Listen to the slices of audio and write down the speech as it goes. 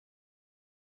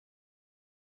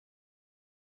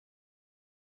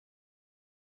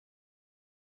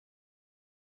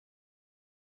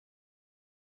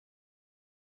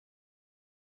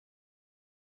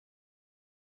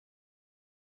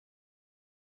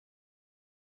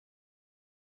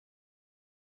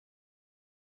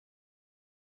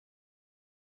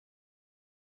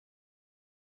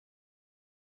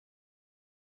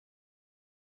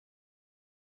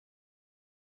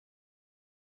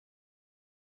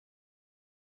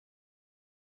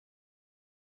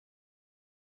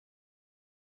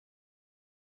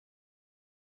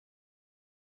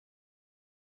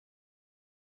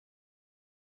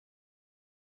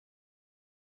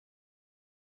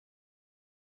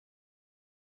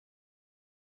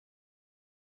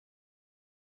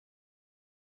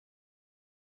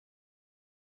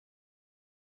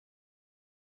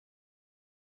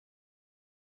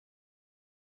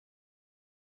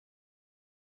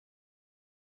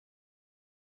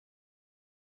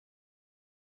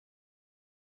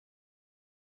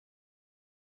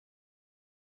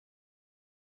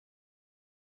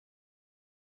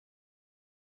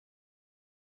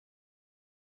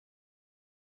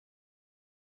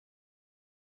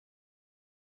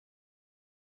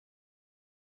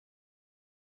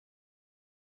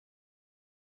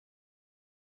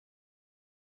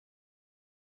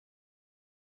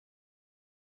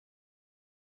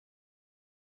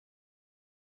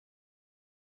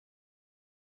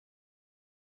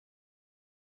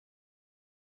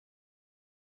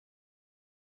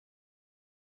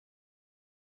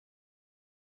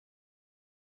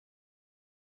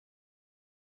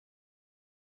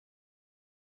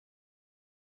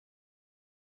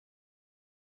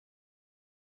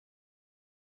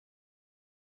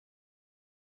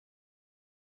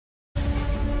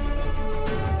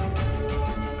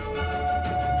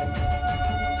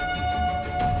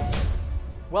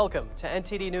Welcome to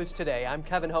NTD News Today. I'm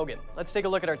Kevin Hogan. Let's take a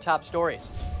look at our top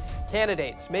stories.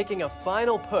 Candidates making a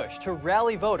final push to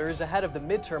rally voters ahead of the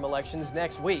midterm elections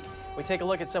next week. We take a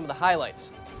look at some of the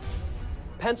highlights.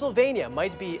 Pennsylvania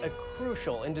might be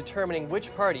crucial in determining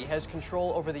which party has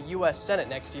control over the U.S. Senate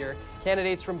next year.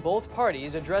 Candidates from both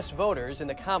parties addressed voters in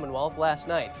the Commonwealth last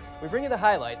night. We bring you the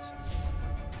highlights.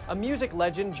 A music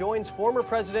legend joins former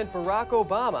President Barack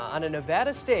Obama on a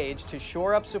Nevada stage to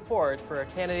shore up support for a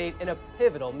candidate in a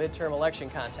pivotal midterm election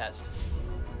contest.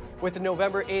 With the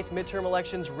November 8th midterm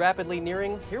elections rapidly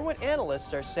nearing, hear what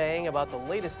analysts are saying about the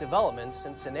latest developments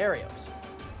and scenarios.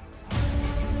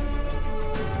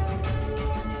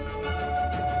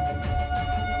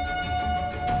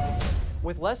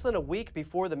 With less than a week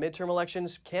before the midterm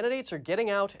elections, candidates are getting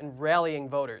out and rallying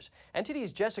voters.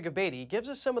 NTD's Jessica Beatty gives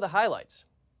us some of the highlights.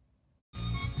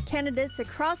 Candidates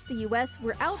across the U.S.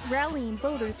 were out rallying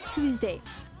voters Tuesday.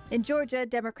 In Georgia,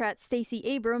 Democrat Stacey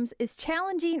Abrams is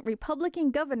challenging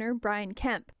Republican Governor Brian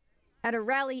Kemp. At a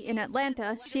rally in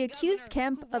Atlanta, she accused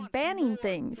Kemp of banning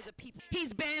things.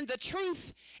 He's banned the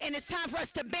truth, and it's time for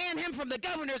us to ban him from the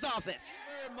governor's office.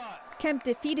 Kemp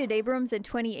defeated Abrams in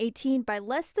 2018 by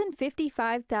less than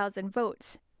 55,000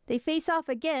 votes. They face off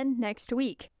again next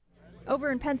week.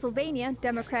 Over in Pennsylvania,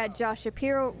 Democrat Josh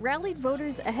Shapiro rallied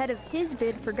voters ahead of his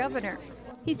bid for governor.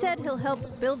 He said he'll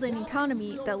help build an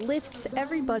economy that lifts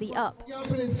everybody up.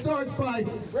 And it starts by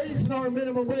raising our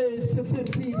minimum wage to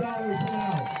 $15 an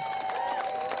hour.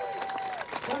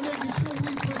 By making sure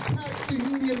we protect the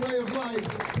union way of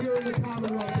life here in the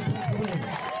Commonwealth of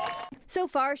Pennsylvania. So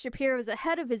far, Shapiro is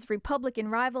ahead of his Republican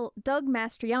rival, Doug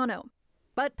Mastriano.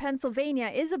 But Pennsylvania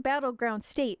is a battleground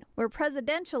state where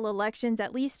presidential elections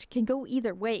at least can go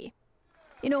either way.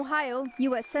 In Ohio,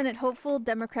 U.S. Senate hopeful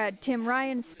Democrat Tim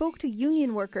Ryan spoke to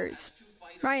union workers.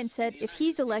 Ryan said if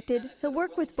he's elected, he'll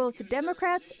work with both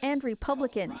Democrats and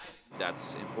Republicans.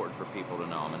 That's important for people to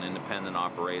know. I'm an independent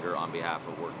operator on behalf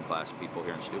of working class people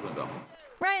here in Steubenville.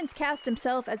 Ryan's cast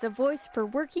himself as a voice for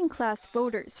working class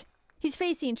voters. He's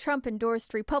facing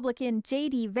Trump-endorsed Republican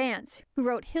J.D. Vance, who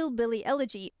wrote Hillbilly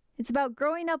Elegy. It's about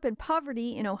growing up in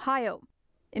poverty in Ohio.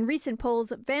 In recent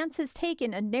polls, Vance has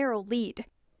taken a narrow lead.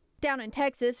 Down in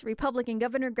Texas, Republican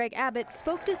Governor Greg Abbott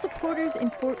spoke to supporters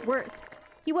in Fort Worth.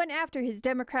 He went after his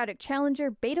Democratic challenger,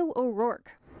 Beto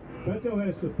O'Rourke. Beto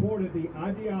has supported the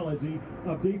ideology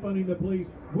of defunding the police.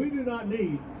 We do not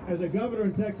need, as a governor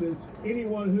in Texas,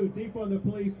 anyone who defund the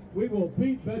police. We will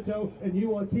beat Beto, and you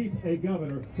will keep a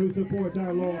governor who supports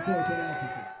our law enforcement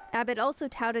officers. Abbott also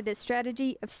touted a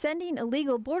strategy of sending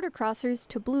illegal border crossers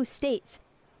to blue states.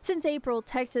 Since April,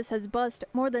 Texas has bused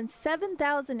more than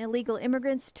 7,000 illegal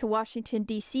immigrants to Washington,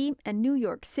 D.C. and New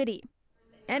York City.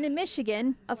 And in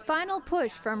Michigan, a final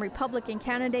push from Republican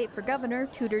candidate for governor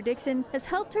Tudor Dixon has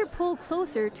helped her pull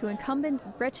closer to incumbent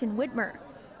Gretchen Whitmer.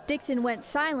 Dixon went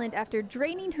silent after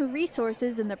draining her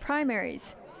resources in the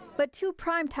primaries. But two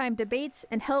primetime debates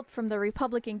and help from the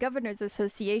Republican Governors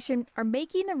Association are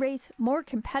making the race more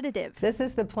competitive. This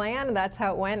is the plan, that's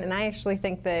how it went, and I actually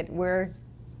think that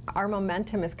our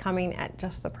momentum is coming at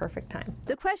just the perfect time.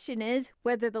 The question is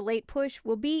whether the late push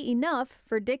will be enough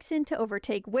for Dixon to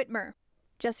overtake Whitmer.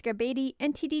 Jessica Beatty,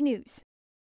 NTD News.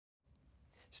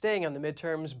 Staying on the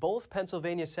midterms, both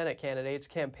Pennsylvania Senate candidates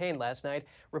campaigned last night.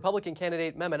 Republican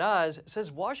candidate Mehmet Oz says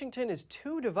Washington is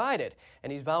too divided,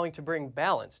 and he's vowing to bring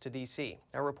balance to D.C.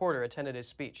 Our reporter attended his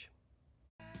speech.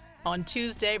 On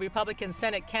Tuesday, Republican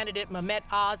Senate candidate Mehmet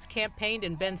Oz campaigned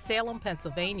in Bensalem,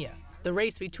 Pennsylvania. The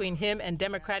race between him and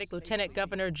Democratic Lieutenant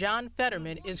Governor John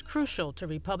Fetterman is crucial to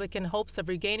Republican hopes of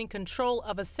regaining control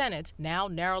of a Senate now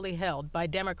narrowly held by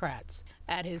Democrats.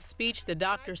 At his speech, the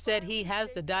doctor said he has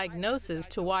the diagnosis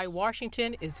to why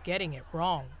Washington is getting it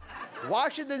wrong.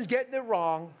 Washington's getting it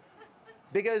wrong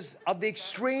because of the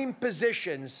extreme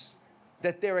positions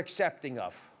that they're accepting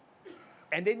of.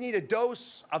 And they need a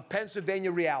dose of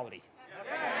Pennsylvania reality.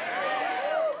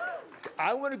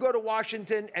 I want to go to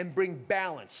Washington and bring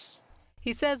balance.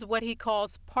 He says what he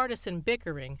calls partisan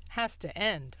bickering has to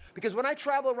end. Because when I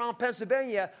travel around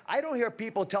Pennsylvania, I don't hear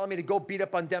people telling me to go beat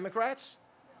up on Democrats.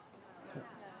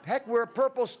 Heck, we're a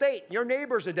purple state. Your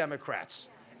neighbors are Democrats.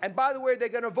 And by the way, they're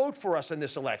going to vote for us in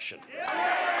this election.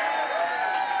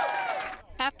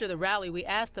 After the rally, we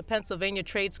asked a Pennsylvania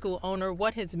trade school owner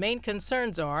what his main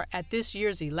concerns are at this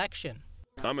year's election.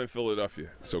 I'm in Philadelphia,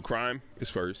 so crime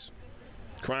is first.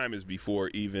 Crime is before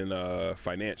even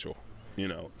financial. You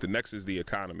know, the next is the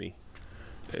economy.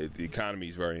 The economy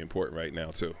is very important right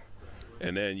now, too.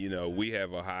 And then, you know, we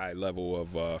have a high level of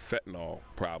fentanyl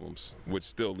problems, which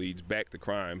still leads back to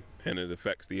crime, and it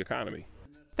affects the economy.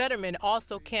 Fetterman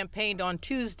also campaigned on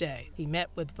Tuesday. He met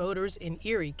with voters in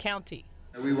Erie County.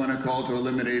 We want to call to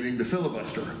eliminating the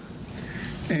filibuster.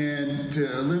 And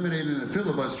to eliminating the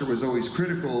filibuster was always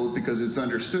critical because it's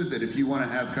understood that if you want to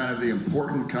have kind of the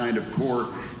important kind of core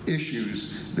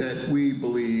issues that we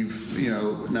believe,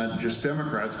 not just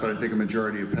Democrats, but I think a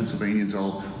majority of Pennsylvanians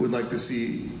all would like to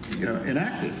see,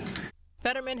 enacted.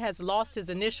 Fetterman has lost his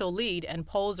initial lead, and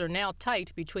polls are now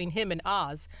tight between him and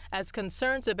Oz as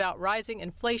concerns about rising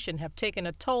inflation have taken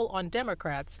a toll on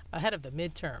Democrats ahead of the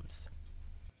midterms.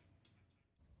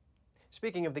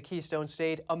 Speaking of the Keystone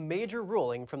State, a major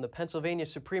ruling from the Pennsylvania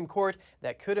Supreme Court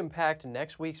that could impact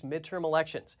next week's midterm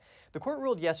elections. The court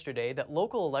ruled yesterday that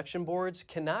local election boards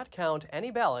cannot count any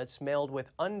ballots mailed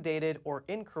with undated or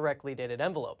incorrectly dated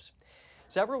envelopes.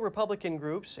 Several Republican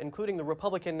groups, including the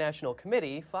Republican National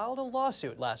Committee, filed a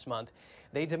lawsuit last month.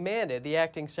 They demanded the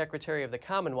acting Secretary of the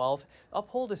Commonwealth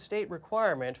uphold a state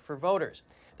requirement for voters.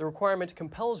 The requirement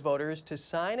compels voters to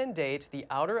sign and date the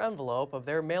outer envelope of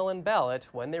their mail-in ballot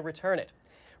when they return it.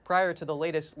 Prior to the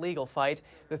latest legal fight,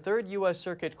 the Third U.S.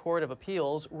 Circuit Court of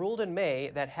Appeals ruled in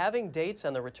May that having dates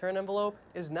on the return envelope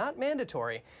is not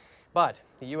mandatory. But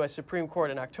the U.S. Supreme Court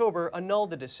in October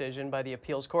annulled the decision by the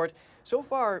appeals court. So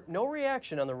far, no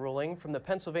reaction on the ruling from the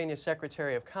Pennsylvania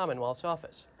Secretary of Commonwealth's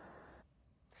office.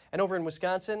 And over in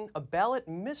Wisconsin, a ballot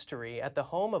mystery at the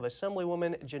home of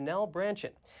Assemblywoman Janelle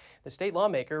Brandtjen. The state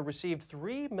lawmaker received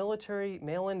 3 military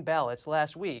mail-in ballots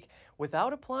last week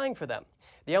without applying for them.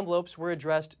 The envelopes were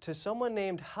addressed to someone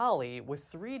named Holly with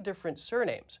 3 different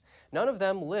surnames. None of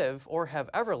them live or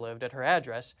have ever lived at her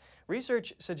address.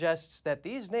 Research suggests that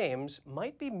these names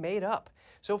might be made up.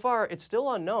 So far, it's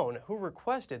still unknown who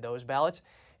requested those ballots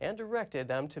and directed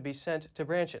them to be sent to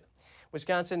Brandtjen.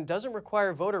 Wisconsin doesn't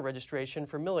require voter registration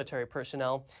for military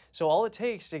personnel, so all it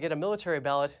takes to get a military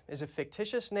ballot is a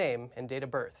fictitious name and date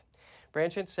of birth.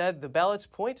 Brandtjen said the ballots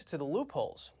point to the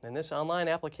loopholes in this online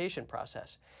application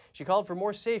process. She called for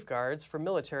more safeguards for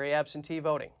military absentee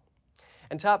voting.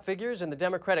 And top figures in the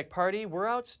Democratic Party were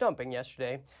out stumping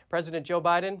yesterday. President Joe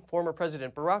Biden, former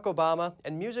President Barack Obama,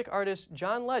 and music artist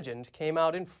John Legend came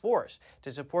out in force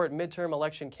to support midterm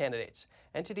election candidates.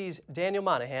 NTD's Daniel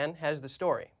Monahan has the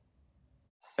story.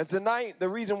 And tonight, the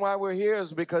reason why we're here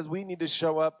is because we need to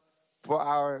show up for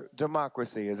our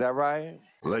democracy. Is that right?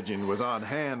 Legend was on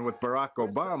hand with Barack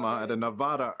Obama at a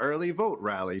Nevada early vote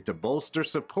rally to bolster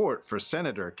support for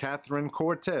Senator Catherine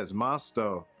Cortez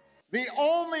Masto. The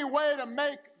only way to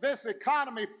make this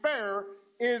economy fair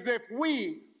is if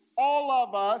we, all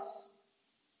of us,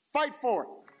 fight for it.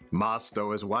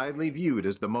 Masto is widely viewed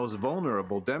as the most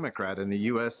vulnerable Democrat in the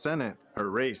U.S. Senate. Her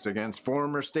race against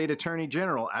former State Attorney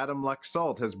General Adam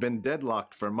Laxalt has been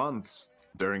deadlocked for months.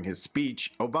 During his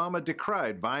speech, Obama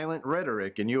decried violent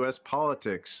rhetoric in U.S.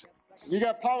 politics. You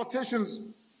got politicians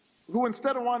who,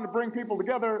 instead of wanting to bring people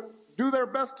together, do their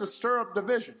best to stir up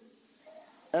division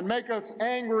and make us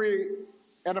angry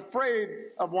and afraid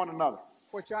of one another.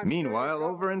 Meanwhile,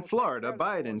 over in Florida,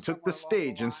 Biden took the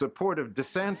stage in support of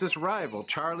DeSantis' rival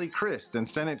Charlie Crist and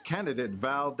Senate candidate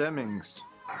Val Demings.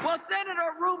 Well,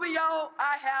 Senator Rubio,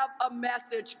 I have a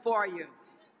message for you.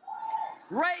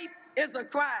 Rape is a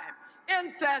crime.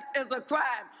 Incest is a crime.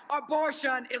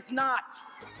 Abortion is not.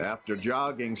 After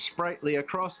jogging sprightly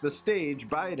across the stage,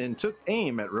 Biden took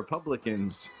aim at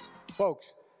Republicans.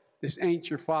 Folks, this ain't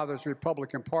your father's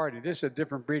Republican Party. This is a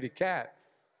different breed of cat.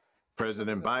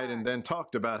 President Biden then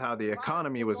talked about how the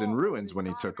economy was in ruins when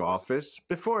he took office,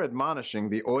 before admonishing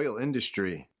the oil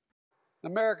industry.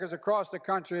 Americans across the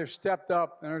country have stepped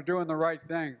up and are doing the right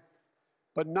thing,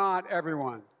 but not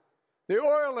everyone. The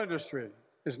oil industry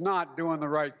is not doing the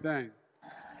right thing.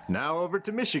 Now over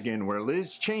to Michigan, where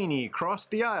Liz Cheney crossed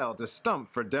the aisle to stump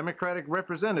for Democratic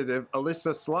Representative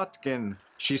Alyssa Slotkin.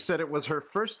 She said it was her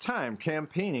first time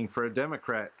campaigning for a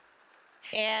Democrat.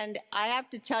 And I have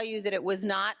to tell you that it was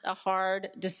not a hard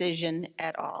decision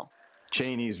at all.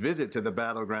 Cheney's visit to the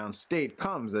battleground state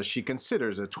comes as she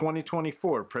considers a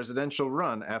 2024 presidential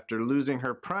run after losing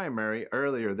her primary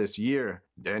earlier this year.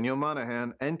 Daniel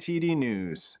Monahan, NTD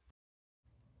News.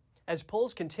 As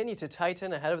polls continue to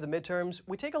tighten ahead of the midterms,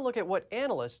 we take a look at what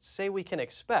analysts say we can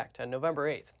expect on November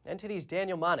 8th. NTD's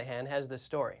Daniel Monahan has this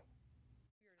story.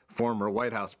 Former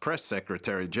White House Press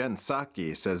Secretary Jen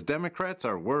Psaki says Democrats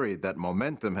are worried that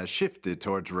momentum has shifted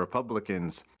towards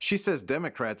Republicans. She says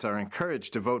Democrats are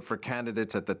encouraged to vote for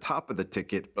candidates at the top of the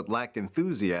ticket but lack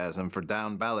enthusiasm for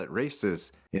down-ballot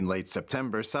races. In late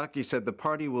September, Psaki said the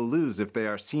party will lose if they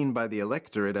are seen by the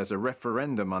electorate as a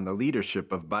referendum on the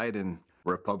leadership of Biden.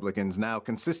 Republicans now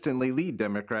consistently lead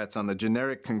Democrats on the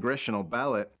generic congressional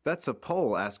ballot. That's a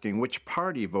poll asking which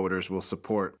party voters will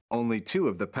support. Only 2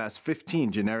 of the past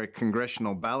 15 generic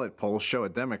congressional ballot polls show a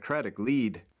Democratic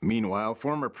lead. Meanwhile,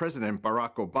 former President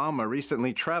Barack Obama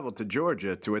recently traveled to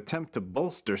Georgia to attempt to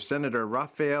bolster Senator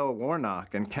Raphael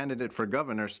Warnock and candidate for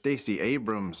governor Stacey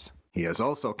Abrams. He has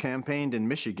also campaigned in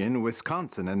Michigan,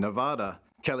 Wisconsin, and Nevada.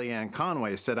 Kellyanne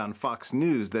Conway said on Fox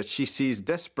News that she sees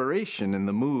desperation in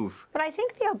the move. But I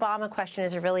think the Obama question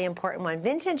is a really important one.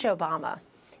 Vintage Obama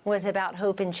was about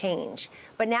hope and change,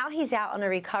 but now he's out on a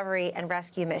recovery and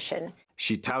rescue mission.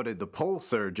 She touted the poll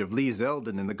surge of Lee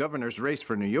Zeldin in the governor's race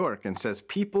for New York and says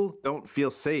people don't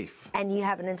feel safe. And you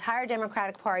have an entire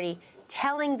Democratic Party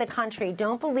telling the country,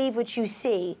 don't believe what you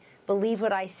see, believe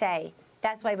what I say.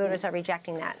 That's why voters are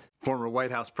rejecting that. Former White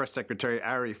House Press Secretary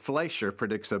Ari Fleischer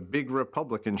predicts a big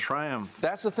Republican triumph.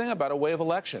 That's the thing about a wave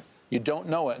election. You don't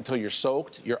know it until you're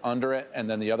soaked, you're under it, and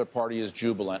then the other party is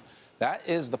jubilant. That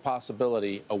is the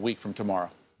possibility a week from tomorrow.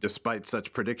 Despite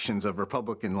such predictions of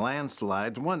Republican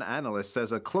landslides, one analyst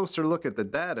says a closer look at the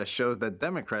data shows that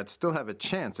Democrats still have a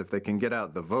chance if they can get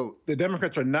out the vote. The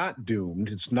Democrats are not doomed.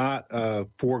 It's not a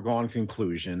foregone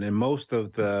conclusion. And most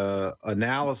of the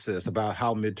analysis about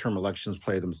how midterm elections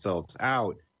play themselves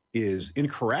out is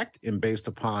incorrect and based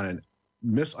upon a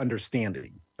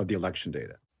misunderstanding of the election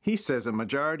data. He says a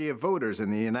majority of voters in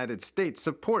the United States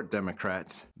support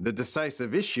Democrats. The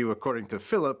decisive issue, according to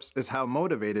Phillips, is how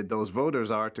motivated those voters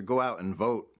are to go out and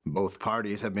vote. Both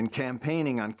parties have been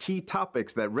campaigning on key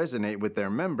topics that resonate with their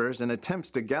members in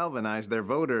attempts to galvanize their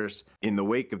voters. In the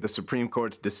wake of the Supreme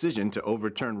Court's decision to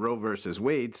overturn Roe v.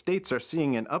 Wade, states are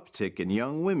seeing an uptick in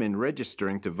young women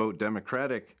registering to vote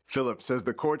Democratic. Phillips says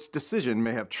the court's decision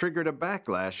may have triggered a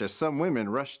backlash as some women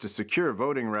rush to secure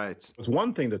voting rights. It's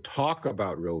one thing to talk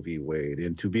about Roe v. Wade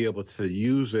and to be able to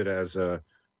use it as a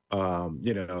alarm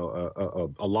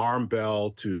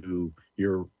bell to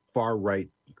your far right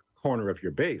corner of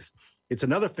your base. It's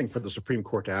another thing for the Supreme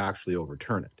Court to actually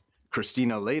overturn it.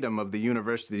 Christina Latham of the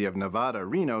University of Nevada,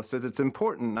 Reno, says it's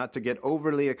important not to get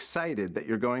overly excited that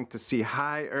you're going to see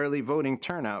high early voting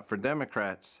turnout for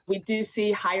Democrats. We do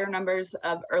see higher numbers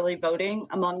of early voting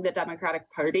among the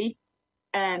Democratic Party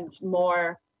and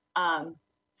more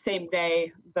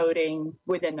same-day voting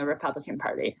within the Republican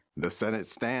Party. The Senate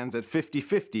stands at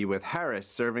 50-50 with Harris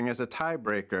serving as a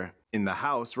tiebreaker. In the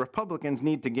House, Republicans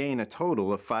need to gain a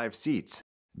total of 5 seats.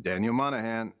 Daniel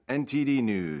Monahan, NTD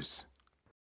News.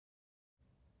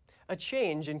 A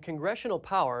change in congressional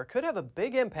power could have a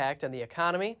big impact on the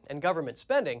economy and government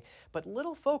spending, but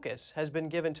little focus has been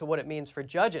given to what it means for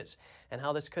judges and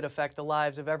how this could affect the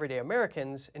lives of everyday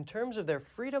Americans in terms of their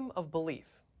freedom of belief.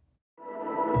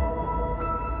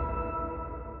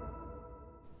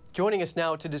 Joining us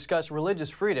now to discuss religious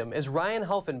freedom is Ryan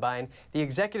Helfenbein, the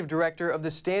Executive Director of the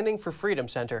Standing for Freedom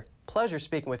Center. Pleasure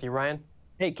speaking with you, Ryan.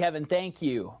 Hey, Kevin, thank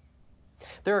you.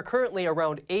 There are currently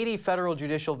around 80 federal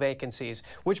judicial vacancies.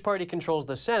 Which party controls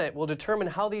the Senate will determine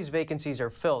how these vacancies are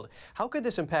filled. How could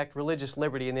this impact religious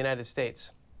liberty in the United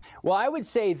States? Well, I would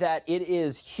say that it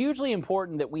is hugely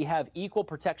important that we have equal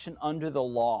protection under the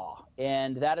law.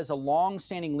 And that is a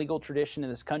long-standing legal tradition in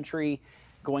this country,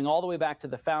 going all the way back to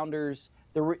the founders.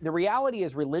 The reality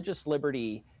is religious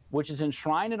liberty, which is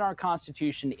enshrined in our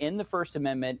Constitution in the First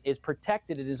Amendment, is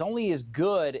protected. It is only as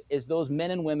good as those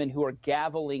men and women who are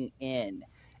gaveling in.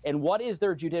 And what is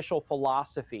their judicial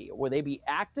philosophy? Will they be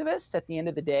activists at the end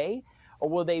of the day, or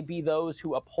will they be those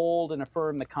who uphold and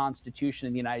affirm the Constitution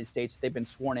in the United States that they've been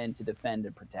sworn in to defend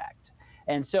and protect?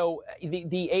 And so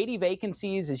the 80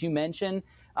 vacancies, as you mentioned,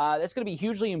 that's going to be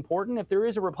hugely important. If there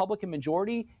is a Republican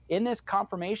majority in this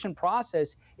confirmation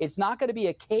process, it's not going to be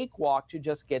a cakewalk to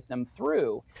just get them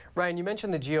through. Ryan, you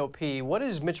mentioned the GOP. What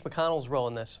is Mitch McConnell's role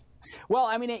in this? Well,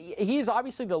 I mean, he's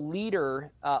obviously the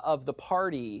leader of the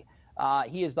party.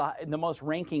 He is the most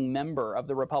ranking member of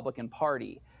the Republican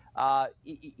Party.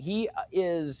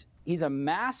 He's a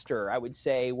master, I would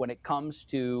say, when it comes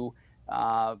to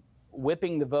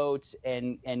whipping the votes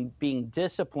and being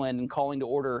disciplined and calling to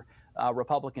order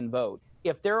Republican vote.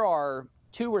 If there are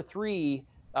 2 or 3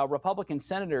 Republican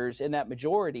senators in that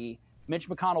majority, Mitch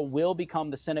McConnell will become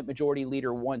the Senate Majority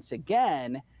Leader once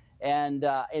again, and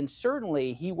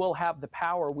certainly he will have the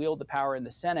power, wield the power in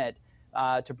the Senate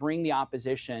to bring the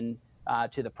opposition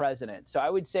to the president. So I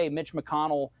would say Mitch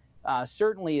McConnell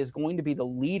certainly is going to be the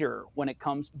leader when it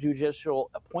comes to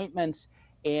judicial appointments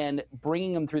and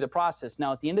bringing them through the process.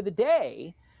 Now, at the end of the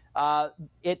day,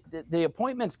 the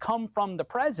appointments come from the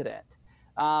president.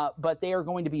 but they are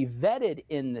going to be vetted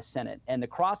in the Senate, and the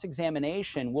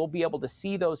cross-examination, we'll be able to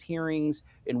see those hearings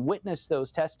and witness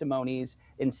those testimonies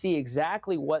and see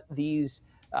exactly what these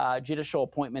judicial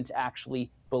appointments actually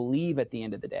believe at the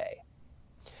end of the day.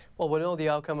 Well, we'll know the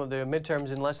outcome of the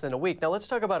midterms in less than a week. Now let's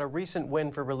talk about a recent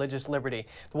win for religious liberty.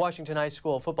 The Washington High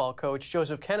School football coach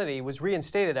Joseph Kennedy was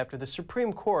reinstated after the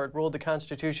Supreme Court ruled the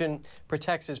Constitution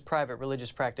protects his private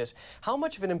religious practice. How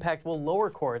much of an impact will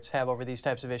lower courts have over these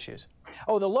types of issues?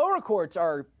 Oh, the lower courts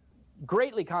are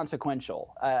greatly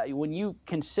consequential. When you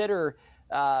consider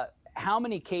how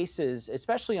many cases,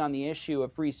 especially on the issue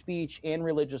of free speech and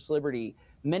religious liberty,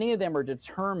 many of them are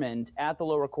determined at the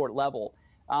lower court level.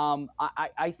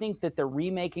 I think that the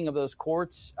remaking of those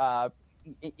courts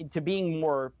to being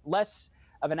less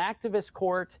of an activist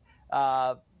court,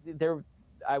 I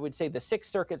would say the Sixth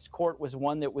Circuit's court was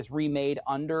one that was remade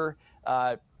under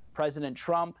President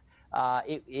Trump.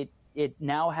 It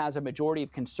now has a majority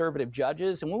of conservative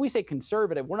judges. And when we say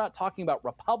conservative, we're not talking about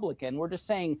Republican. We're just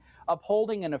saying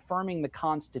upholding and affirming the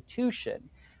Constitution.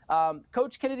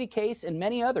 Coach Kennedy case and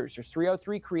many others. There's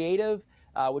 303 Creative,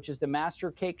 which is the master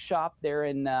cake shop there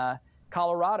in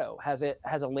Colorado, has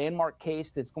a landmark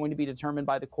case that's going to be determined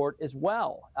by the court as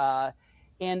well.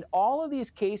 And all of these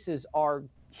cases are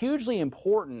hugely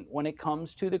important when it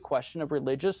comes to the question of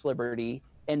religious liberty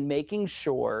and making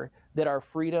sure that our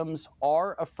freedoms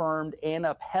are affirmed and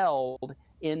upheld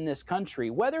in this country.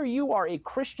 Whether you are a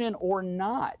Christian or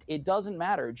not, it doesn't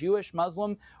matter, Jewish,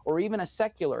 Muslim, or even a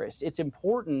secularist. It's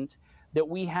important that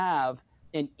we have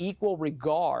an equal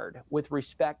regard with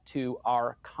respect to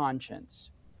our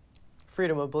conscience.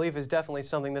 Freedom of belief is definitely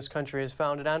something this country is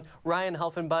founded on. Ryan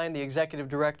Helfenbein, the executive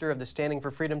director of the Standing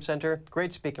for Freedom Center,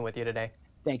 great speaking with you today.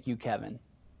 Thank you, Kevin.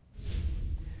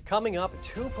 Coming up,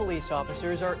 2 police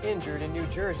officers are injured in New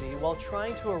Jersey while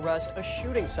trying to arrest a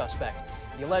shooting suspect.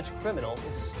 The alleged criminal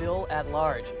is still at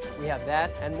large. We have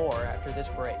that and more after this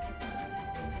break.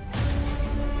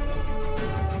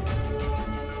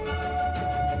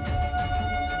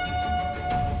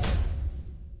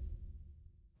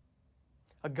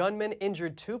 A gunman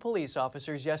injured 2 police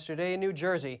officers yesterday in New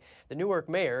Jersey. The Newark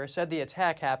mayor said the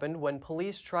attack happened when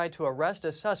police tried to arrest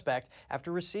a suspect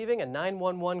after receiving a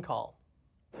 911 call.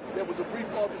 There was a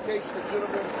brief altercation. A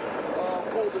gentleman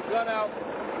pulled a gun out,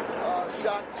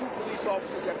 shot 2 police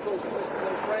officers at close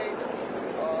range.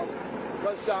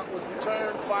 Gunshot was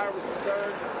returned, fire was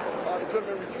returned. The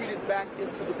gentleman retreated back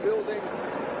into the building.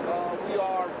 We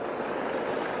are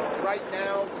right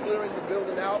now clearing the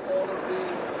building out.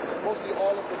 Mostly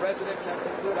all of the residents have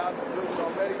been cleared out of the building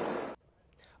already.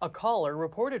 A caller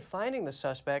reported finding the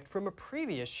suspect from a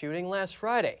previous shooting last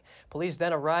Friday. Police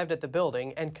then arrived at the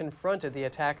building and confronted the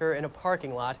attacker in a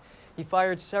parking lot. He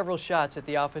fired several shots at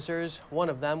the officers. One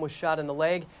of them was shot in the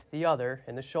leg, the other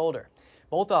in the shoulder.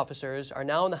 Both officers are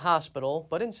now in the hospital,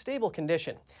 but in stable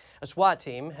condition. A SWAT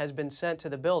team has been sent to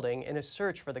the building in a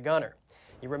search for the gunner.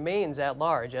 He remains at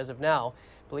large as of now.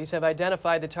 Police have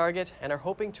identified the target and are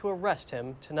hoping to arrest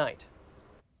him tonight.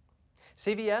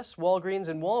 CVS, Walgreens,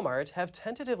 and Walmart have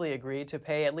tentatively agreed to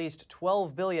pay at least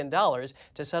 $12 billion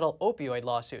to settle opioid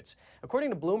lawsuits.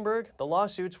 According to Bloomberg, the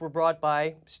lawsuits were brought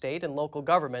by state and local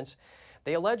governments.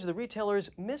 They allege the retailers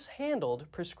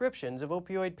mishandled prescriptions of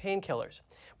opioid painkillers.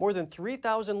 More than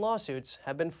 3,000 lawsuits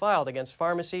have been filed against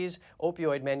pharmacies,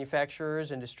 opioid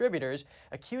manufacturers, and distributors,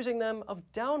 accusing them of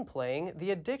downplaying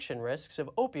the addiction risks of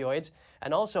opioids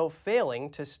and also failing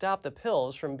to stop the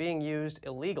pills from being used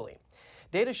illegally.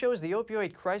 Data shows the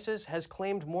opioid crisis has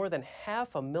claimed more than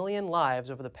 500,000 lives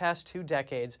over the past 2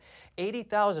 decades,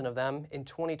 80,000 of them in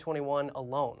 2021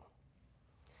 alone.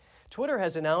 Twitter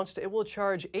has announced it will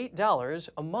charge $8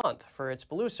 a month for its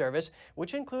Blue service,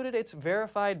 which included its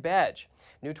verified badge.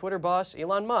 New Twitter boss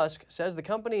Elon Musk says the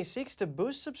company seeks to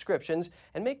boost subscriptions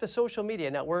and make the social media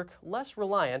network less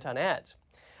reliant on ads.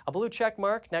 A blue check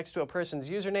mark next to a person's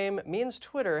username means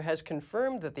Twitter has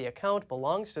confirmed that the account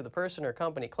belongs to the person or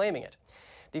company claiming it.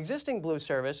 The existing Blue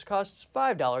service costs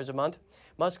 $5 a month.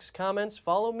 Musk's comments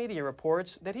follow media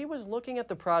reports that he was looking at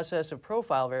the process of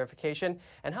profile verification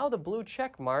and how the blue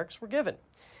check marks were given.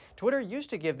 Twitter used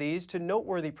to give these to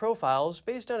noteworthy profiles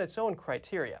based on its own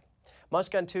criteria.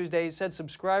 Musk on Tuesday said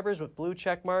subscribers with blue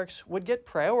check marks would get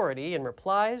priority in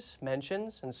replies,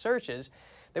 mentions, and searches.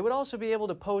 They would also be able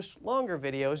to post longer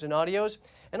videos and audios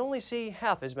and only see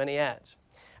half as many ads.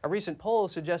 A recent poll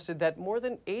suggested that more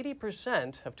than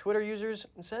 80% of Twitter users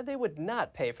said they would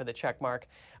not pay for the checkmark.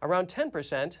 Around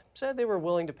 10% said they were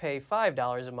willing to pay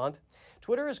 $5 a month.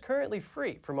 Twitter is currently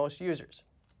free for most users.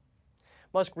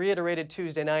 Musk reiterated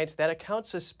Tuesday night that accounts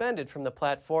suspended from the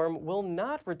platform will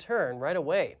not return right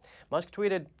away. Musk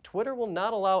tweeted, "Twitter will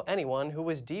not allow anyone who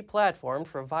was deplatformed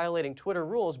for violating Twitter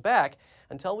rules back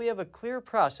until we have a clear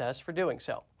process for doing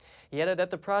so." He added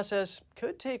that the process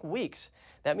could take weeks.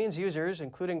 That means users,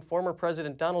 including former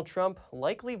President Donald Trump,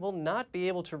 likely will not be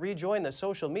able to rejoin the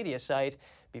social media site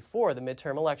before the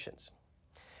midterm elections.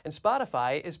 And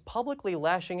Spotify is publicly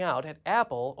lashing out at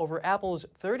Apple over Apple's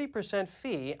 30%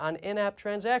 fee on in-app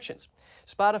transactions.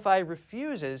 Spotify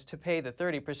refuses to pay the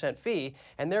 30% fee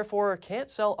and therefore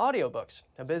can't sell audiobooks,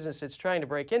 a business it's trying to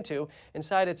break into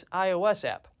inside its iOS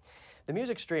app. The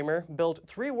music streamer built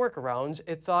 3 workarounds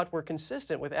it thought were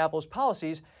consistent with Apple's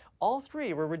policies. All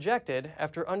 3 were rejected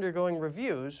after undergoing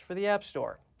reviews for the App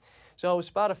Store. So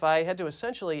Spotify had to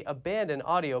essentially abandon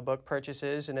audiobook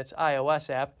purchases in its iOS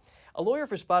app. A lawyer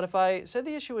for Spotify said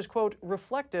the issue was, quote,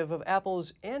 reflective of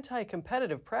Apple's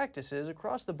anti-competitive practices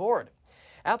across the board.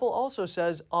 Apple also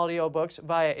says audiobooks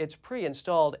via its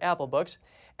pre-installed Apple Books.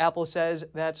 Apple says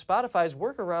that Spotify's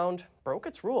workaround broke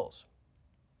its rules.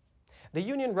 The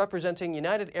union representing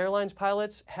United Airlines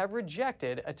pilots have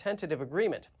rejected a tentative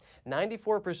agreement.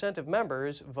 94% of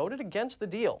members voted against the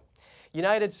deal.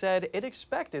 United said it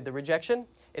expected the rejection.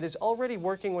 It is already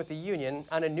working with the union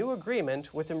on a new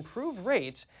agreement with improved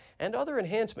rates and other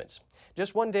enhancements.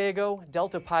 Just one day ago,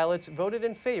 Delta pilots voted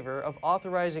in favor of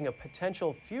authorizing a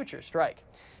potential future strike.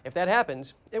 If that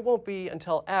happens, it won't be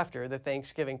until after the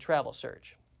Thanksgiving travel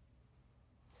surge.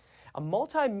 A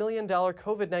multi-million-dollar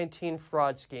COVID-19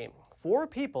 fraud scheme. 4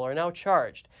 people are now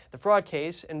charged. The fraud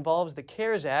case involves the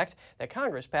CARES Act that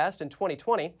Congress passed in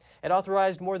 2020. It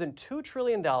authorized more than $2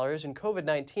 trillion in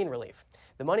COVID-19 relief.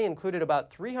 The money included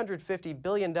about $350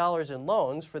 billion in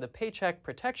loans for the Paycheck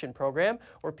Protection Program,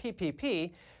 or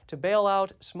PPP, to bail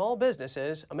out small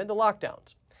businesses amid the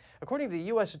lockdowns. According to the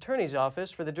U.S. Attorney's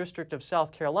Office for the District of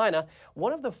South Carolina,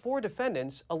 one of the 4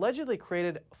 defendants allegedly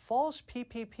created false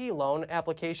PPP loan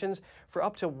applications for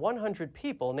up to 100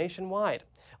 people nationwide.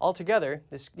 Altogether,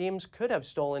 the schemes could have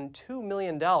stolen $2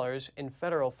 million in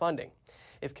federal funding.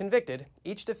 If convicted,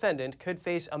 each defendant could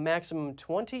face a maximum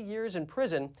 20 years in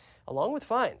prison, along with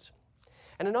fines.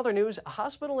 And in other news, a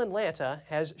hospital in Atlanta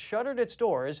has shuttered its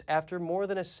doors after more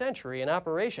than a century in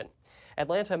operation.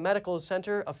 Atlanta Medical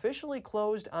Center officially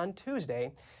closed on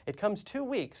Tuesday. It comes 2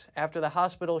 weeks after the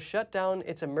hospital shut down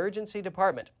its emergency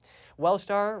department.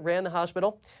 Wellstar ran the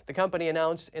hospital. The company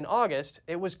announced in August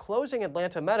it was closing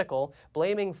Atlanta Medical,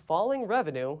 blaming falling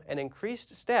revenue and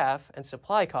increased staff and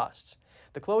supply costs.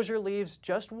 The closure leaves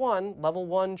just one Level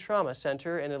 1 trauma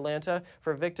center in Atlanta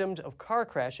for victims of car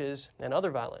crashes and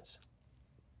other violence.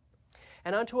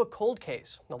 And onto a cold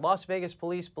case. The Las Vegas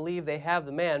police believe they have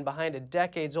the man behind a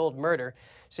decades-old murder.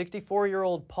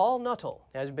 64-year-old Paul Nuttall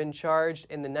has been charged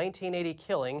in the 1980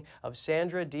 killing of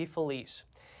Sandra DeFelice.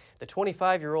 The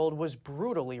 25-year-old was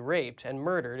brutally raped and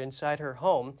murdered inside her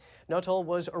home. Nuttall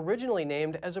was originally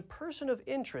named as a person of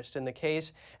interest in the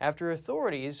case after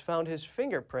authorities found his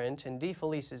fingerprint in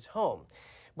DeFelice's home.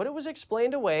 But it was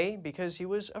explained away because he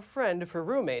was a friend of her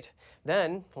roommate.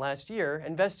 Then, last year,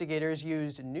 investigators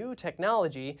used new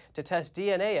technology to test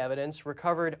DNA evidence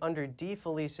recovered under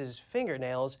DeFelice's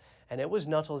fingernails, and it was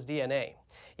Nuttall's DNA.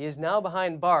 He is now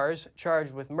behind bars,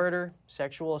 charged with murder,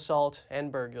 sexual assault,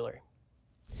 and burglary.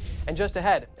 And just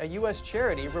ahead, a U.S.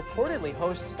 charity reportedly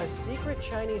hosts a secret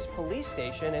Chinese police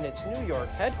station in its New York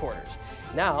headquarters.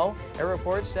 Now, a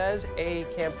report says a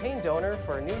campaign donor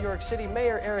for New York City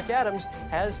Mayor Eric Adams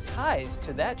has ties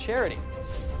to that charity.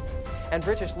 And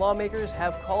British lawmakers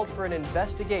have called for an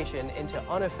investigation into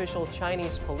unofficial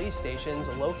Chinese police stations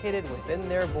located within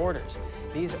their borders.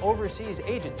 These overseas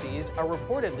agencies are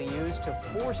reportedly used to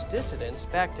force dissidents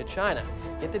back to China.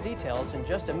 Get the details in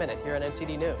just a minute here on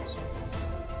NTD News.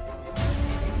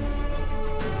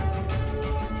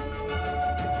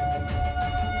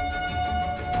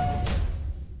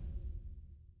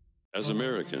 As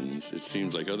Americans, it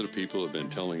seems like other people have been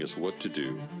telling us what to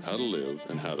do, how to live,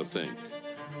 and how to think.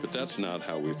 But that's not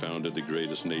how we founded the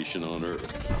greatest nation on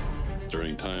earth.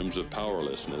 During times of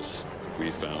powerlessness, we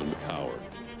found power.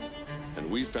 And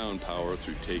we found power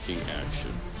through taking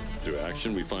action. Through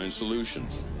action, we find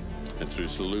solutions. And through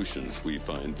solutions, we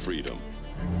find freedom.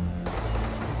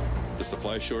 The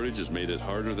supply shortage has made it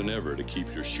harder than ever to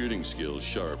keep your shooting skills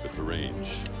sharp at the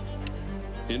range.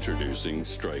 Introducing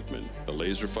Strikeman, a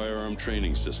laser firearm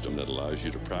training system that allows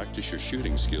you to practice your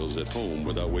shooting skills at home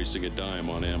without wasting a dime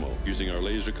on ammo. Using our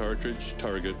laser cartridge,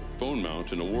 target, phone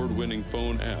mount, and award-winning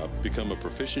phone app, become a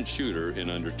proficient shooter in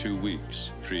under 2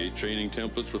 weeks. Create training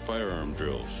templates with firearm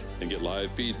drills and get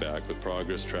live feedback with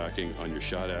progress tracking on your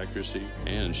shot accuracy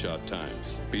and shot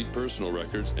times. Beat personal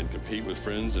records and compete with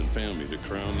friends and family to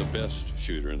crown the best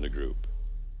shooter in the group.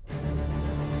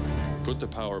 Put the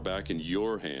power back in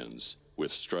your hands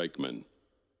with Strikeman.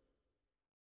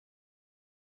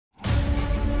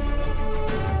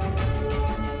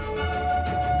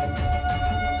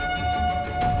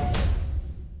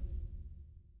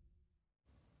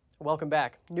 Welcome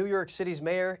back. New York City's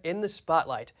mayor in the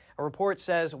spotlight. A report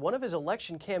says one of his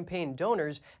election campaign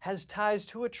donors has ties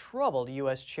to a troubled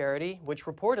U.S. charity, which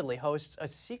reportedly hosts a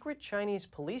secret Chinese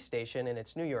police station in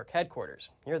its New York headquarters.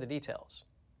 Here are the details.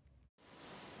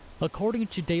 According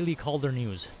to Daily Caller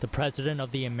News, the president of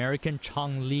the American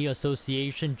Chong-Li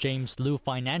Association, James Liu,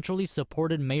 financially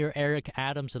supported Mayor Eric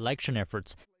Adams' election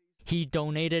efforts. He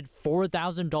donated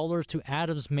 $4,000 to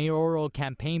Adams' mayoral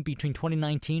campaign between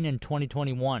 2019 and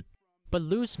 2021. But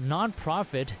Liu's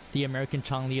nonprofit, the American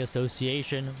Chong-Li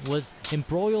Association, was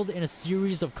embroiled in a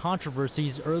series of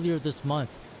controversies earlier this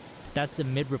month. That's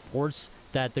amid reports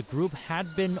that the group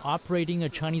had been operating a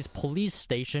Chinese police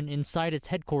station inside its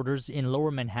headquarters in Lower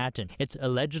Manhattan. It's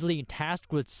allegedly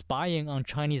tasked with spying on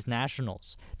Chinese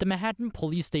nationals. The Manhattan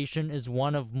police station is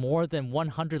one of more than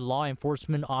 100 law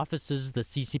enforcement offices the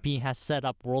CCP has set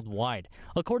up worldwide.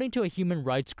 According to a human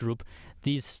rights group,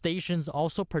 these stations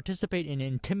also participate in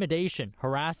intimidation,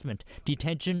 harassment,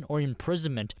 detention, or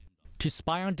imprisonment to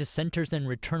spy on dissenters and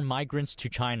return migrants to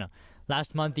China.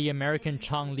 Last month, the American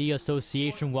Chong-Li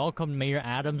Association welcomed Mayor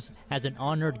Adams as an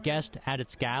honored guest at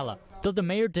its gala, though the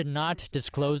mayor did not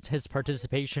disclose his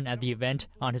participation at the event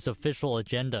on his official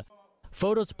agenda.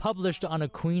 Photos published on a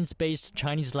Queens-based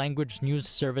Chinese-language news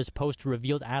service post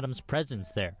revealed Adams' presence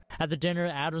there. At the dinner,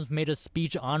 Adams made a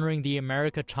speech honoring the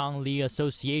American Chong-Li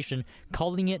Association,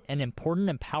 calling it an important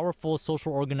and powerful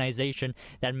social organization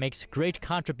that makes great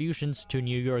contributions to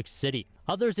New York City.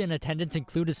 Others in attendance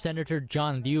included Senator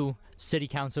John Liu, City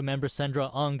Council member Sandra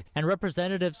Ng, and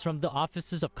representatives from the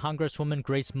offices of Congresswoman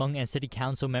Grace Meng and City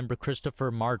Council member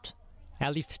Christopher Mart.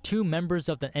 At least 2 members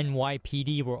of the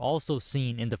NYPD were also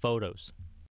seen in the photos.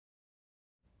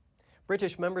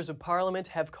 British members of parliament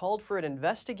have called for an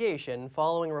investigation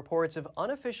following reports of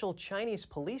unofficial Chinese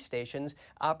police stations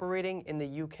operating in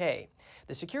the UK.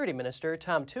 The security minister,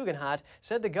 Tom Tugendhat,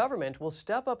 said the government will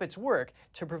step up its work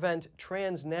to prevent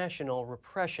transnational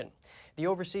repression. The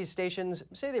overseas stations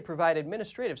say they provide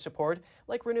administrative support,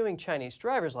 like renewing Chinese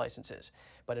driver's licenses,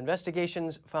 but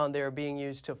investigations found they are being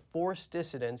used to force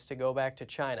dissidents to go back to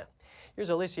China. Here's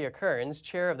Alicia Kearns,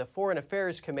 chair of the Foreign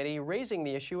Affairs Committee, raising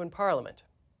the issue in Parliament.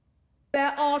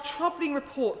 There are troubling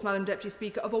reports, Madam Deputy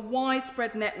Speaker, of a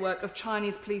widespread network of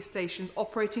Chinese police stations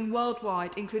operating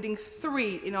worldwide, including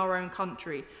 3 in our own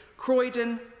country: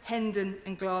 Croydon, Hendon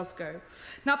and Glasgow.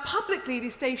 Now, publicly,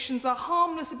 these stations are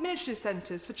harmless administrative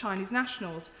centres for Chinese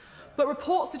nationals, but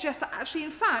reports suggest that actually,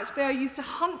 in fact, they are used to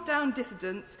hunt down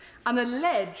dissidents and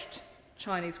alleged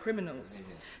Chinese criminals.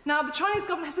 Now, the Chinese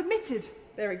government has admitted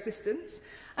their existence,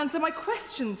 and so my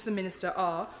questions to the Minister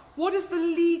are: what is the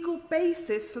legal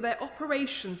basis for their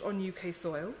operations on UK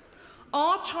soil?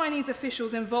 Are Chinese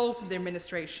officials involved in the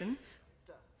administration?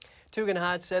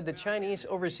 Tugendhat said the Chinese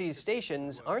overseas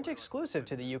stations aren't exclusive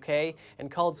to the UK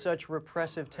and called such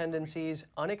repressive tendencies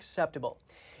unacceptable.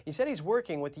 He said he's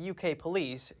working with the UK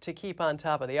police to keep on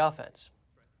top of the offense.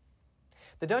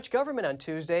 The Dutch government on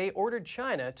Tuesday ordered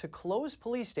China to close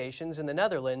police stations in the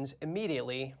Netherlands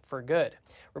immediately for good.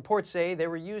 Reports say they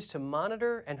were used to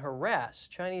monitor and harass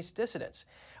Chinese dissidents.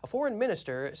 A foreign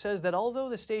minister says that although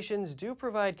the stations do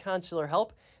provide consular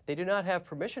help, they do not have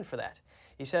permission for that.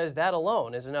 He says that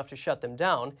alone is enough to shut them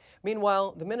down.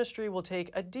 Meanwhile, the ministry will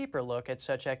take a deeper look at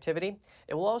such activity.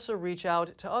 It will also reach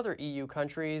out to other EU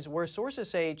countries where sources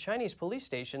say Chinese police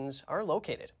stations are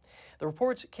located. The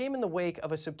reports came in the wake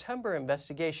of a September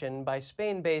investigation by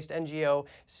Spain-based NGO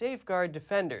Safeguard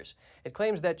Defenders. It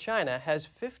claims that China has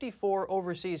 54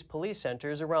 overseas police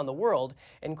centers around the world,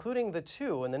 including the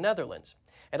 2 in the Netherlands.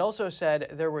 It also said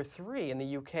there were 3 in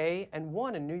the UK and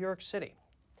 1 in New York City.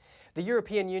 The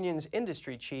European Union's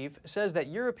industry chief says that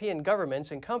European governments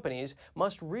and companies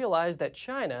must realize that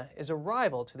China is a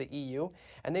rival to the EU,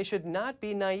 and they should not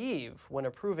be naive when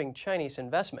approving Chinese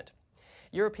investment.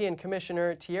 European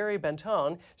Commissioner Thierry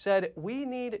Breton said we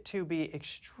need to be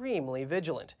extremely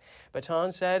vigilant.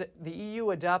 Breton said the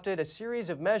EU adopted a series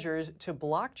of measures to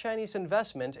block Chinese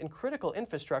investment in critical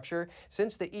infrastructure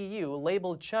since the EU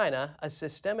labeled China a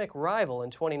systemic rival in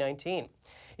 2019.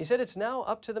 He said it's now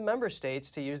up to the member states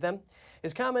to use them.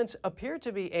 His comments appear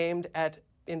to be aimed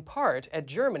in part at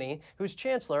Germany, whose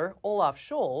Chancellor Olaf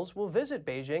Scholz will visit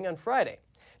Beijing on Friday.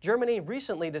 Germany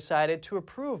recently decided to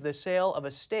approve the sale of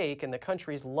a stake in the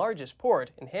country's largest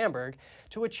port in Hamburg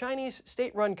to a Chinese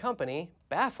state-run company,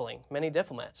 baffling many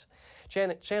diplomats.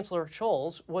 Chancellor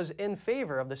Scholz was in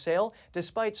favor of the sale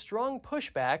despite strong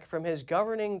pushback from his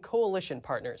governing coalition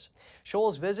partners.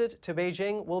 Scholz's visit to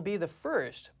Beijing will be the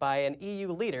first by an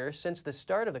EU leader since the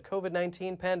start of the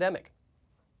COVID-19 pandemic.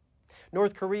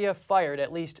 North Korea fired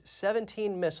at least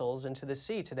 17 missiles into the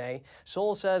sea today.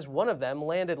 Seoul says one of them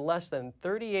landed less than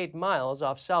 38 miles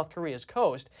off South Korea's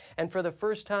coast and for the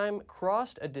first time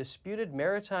crossed a disputed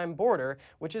maritime border,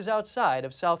 which is outside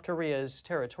of South Korea's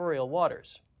territorial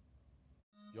waters.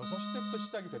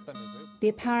 The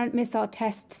apparent missile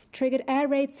tests triggered air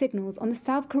raid signals on the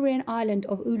South Korean island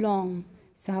of Ulong.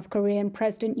 South Korean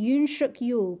President Yoon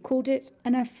Suk-yeol called it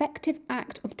an effective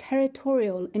act of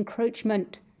territorial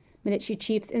encroachment. Military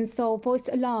chiefs in Seoul voiced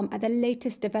alarm at the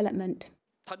latest development.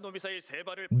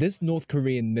 This North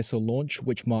Korean missile launch,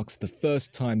 which marks the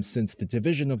first time since the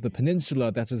division of the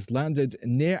peninsula that has landed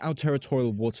near our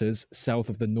territorial waters south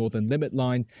of the northern limit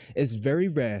line, is very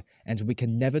rare and we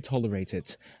can never tolerate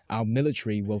it. Our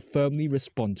military will firmly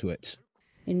respond to it.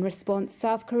 In response,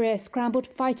 South Korea scrambled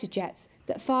fighter jets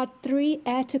that fired 3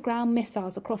 air-to-ground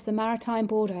missiles across the maritime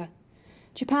border.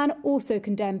 Japan also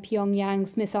condemned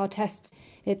Pyongyang's missile tests.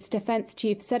 Its defense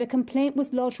chief said a complaint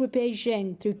was lodged with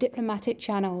Beijing through diplomatic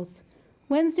channels.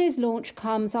 Wednesday's launch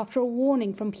comes after a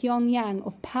warning from Pyongyang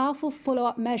of powerful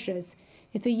follow-up measures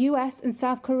if the US and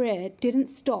South Korea didn't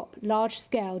stop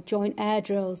large-scale joint air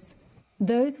drills.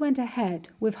 Those went ahead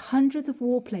with hundreds of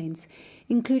warplanes,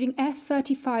 including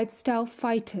F-35 stealth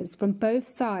fighters from both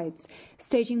sides,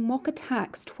 staging mock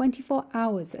attacks 24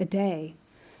 hours a day.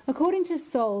 According to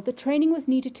Seoul, the training was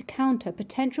needed to counter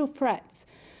potential threats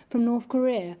from North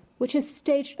Korea, which has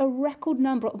staged a record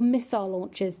number of missile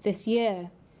launches this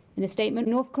year. In a statement,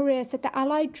 North Korea said the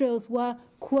Allied drills were,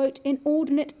 quote,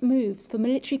 inordinate moves for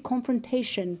military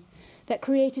confrontation that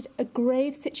created a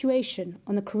grave situation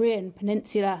on the Korean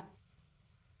peninsula.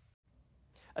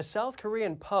 A South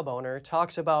Korean pub owner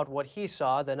talks about what he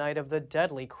saw the night of the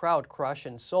deadly crowd crush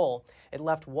in Seoul. It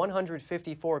left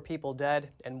 154 people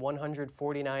dead and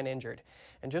 149 injured.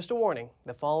 And just a warning,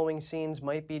 the following scenes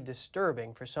might be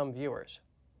disturbing for some viewers.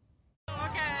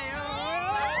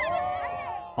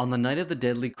 On the night of the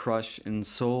deadly crush in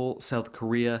Seoul, South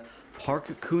Korea,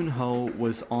 Park Kun-ho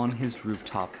was on his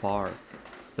rooftop bar.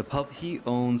 The pub he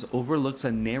owns overlooks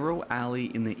a narrow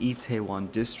alley in the Itaewon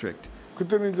district.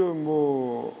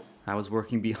 I was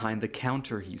working behind the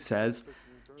counter, he says.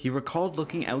 He recalled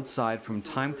looking outside from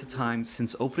time to time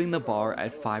since opening the bar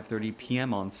at 5:30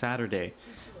 p.m. on Saturday.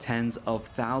 Tens of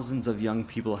thousands of young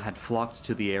people had flocked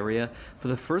to the area for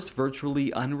the first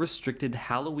virtually unrestricted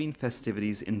Halloween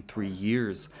festivities in 3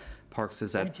 years. Park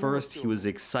says at first he was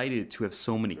excited to have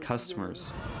so many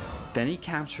customers. Then he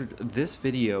captured this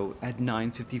video at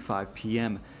 9:55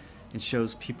 p.m. It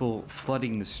shows people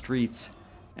flooding the streets.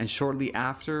 And shortly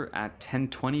after, at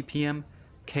 10:20 p.m.,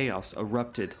 chaos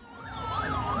erupted.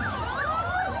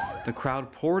 The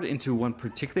crowd poured into one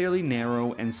particularly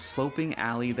narrow and sloping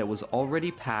alley that was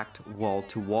already packed wall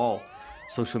to wall.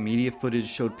 Social media footage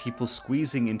showed people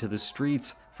squeezing into the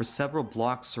streets for several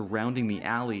blocks surrounding the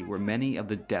alley where many of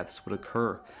the deaths would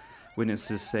occur.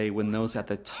 Witnesses say when those at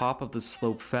the top of the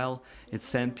slope fell, it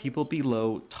sent people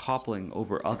below toppling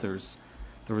over others.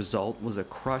 The result was a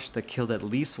crush that killed at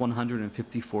least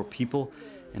 154 people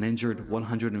and injured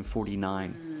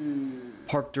 149.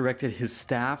 Park directed his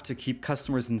staff to keep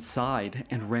customers inside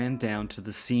and ran down to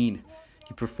the scene.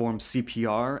 He performed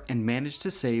CPR and managed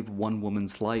to save one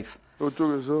woman's life.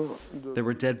 There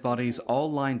were dead bodies all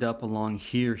lined up along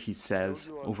here, he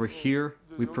says. Over here,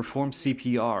 we perform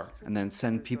CPR and then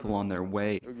send people on their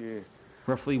way.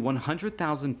 Roughly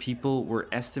 100,000 people were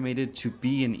estimated to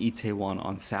be in Itaewon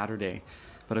on Saturday.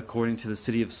 But according to the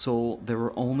city of Seoul, there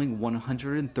were only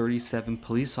 137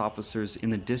 police officers in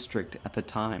the district at the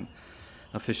time.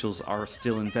 Officials are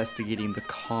still investigating the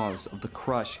cause of the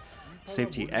crush.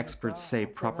 Safety experts say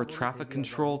proper traffic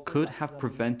control could have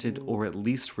prevented or at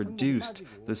least reduced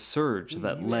the surge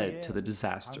that led to the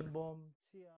disaster.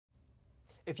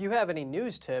 If you have any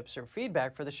news tips or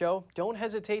feedback for the show, don't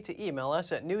hesitate to email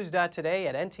us at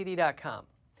news.today@ntd.com.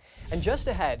 And just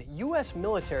ahead, U.S.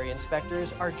 military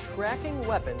inspectors are tracking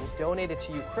weapons donated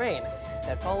to Ukraine.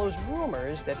 That follows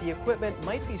rumors that the equipment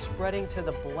might be spreading to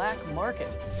the black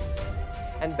market.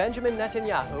 And Benjamin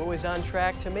Netanyahu is on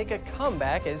track to make a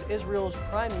comeback as Israel's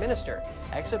prime minister.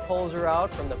 Exit polls are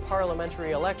out from the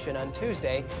parliamentary election on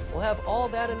Tuesday. We'll have all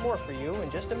that and more for you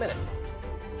in just a minute.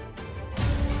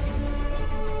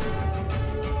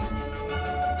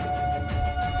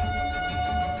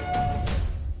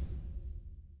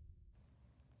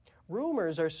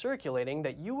 Rumors are circulating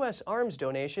that U.S. arms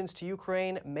donations to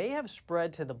Ukraine may have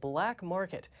spread to the black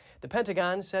market. The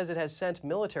Pentagon says it has sent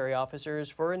military officers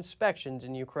for inspections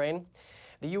in Ukraine.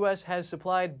 The U.S. has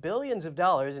supplied billions of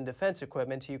dollars in defense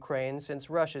equipment to Ukraine since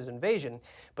Russia's invasion,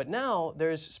 but now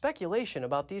there's speculation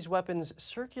about these weapons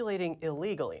circulating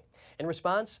illegally. In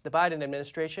response, the Biden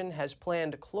administration has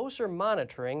planned closer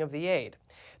monitoring of the aid.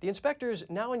 The inspectors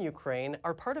now in Ukraine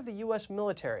are part of the U.S.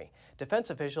 military.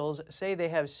 Defense officials say they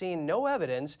have seen no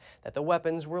evidence that the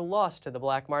weapons were lost to the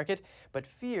black market, but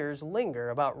fears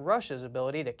linger about Russia's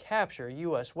ability to capture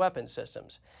U.S. weapons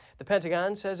systems. The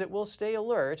Pentagon says it will stay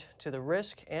alert to the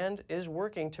risk and is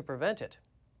working to prevent it.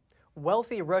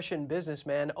 Wealthy Russian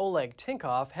businessman Oleg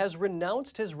Tinkov has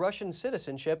renounced his Russian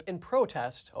citizenship in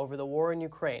protest over the war in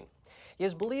Ukraine. He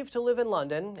is believed to live in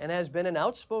London and has been an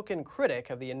outspoken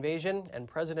critic of the invasion and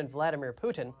President Vladimir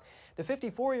Putin. The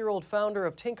 54-year-old founder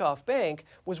of Tinkoff Bank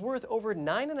was worth over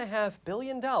 $9.5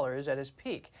 billion at his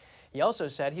peak. He also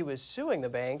said he was suing the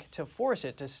bank to force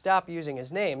it to stop using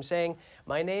his name, saying,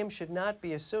 "My name should not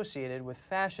be associated with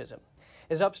fascism."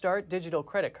 His upstart digital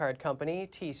credit card company,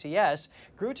 TCS,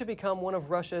 grew to become one of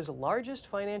Russia's largest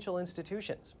financial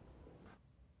institutions.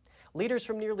 Leaders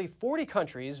from nearly 40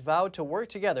 countries vowed to work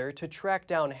together to track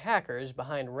down hackers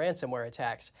behind ransomware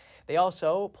attacks. They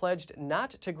also pledged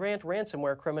not to grant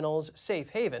ransomware criminals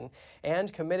safe haven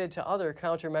and committed to other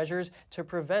countermeasures to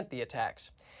prevent the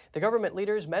attacks. The government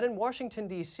leaders met in Washington,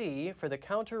 D.C. for the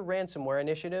Counter-Ransomware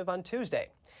Initiative on Tuesday.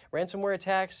 Ransomware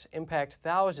attacks impact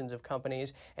thousands of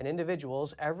companies and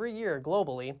individuals every year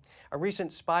globally. A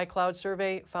recent SpyCloud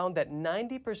survey found that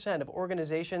 90% of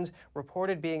organizations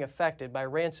reported being affected by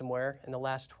ransomware in the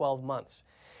last 12 months.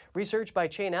 Research by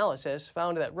Chainalysis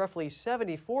found that roughly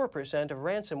 74% of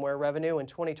ransomware revenue in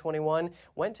 2021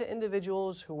 went to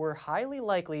individuals who were highly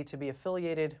likely to be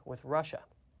affiliated with Russia.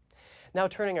 Now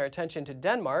turning our attention to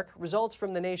Denmark, results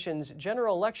from the nation's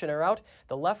general election are out.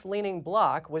 The left-leaning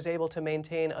bloc was able to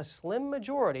maintain a slim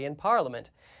majority in parliament.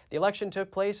 The election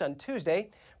took place on Tuesday.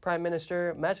 Prime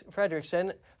Minister Mette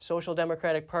Frederiksen, Social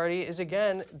Democratic Party, is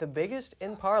again the biggest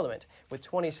in parliament, with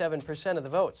 27% of the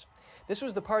votes. This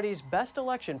was the party's best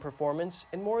election performance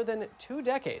in more than 2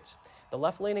 decades. The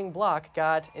left-leaning bloc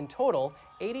got, in total,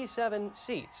 87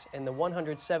 seats in the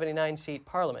 179-seat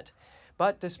parliament.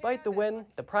 But despite the win,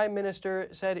 the Prime Minister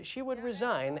said she would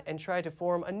resign and try to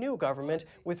form a new government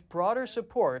with broader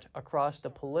support across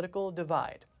the political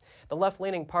divide. The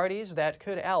left-leaning parties that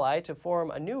could ally to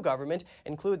form a new government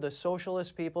include the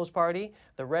Socialist People's Party,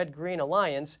 the Red-Green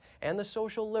Alliance, and the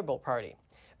Social Liberal Party.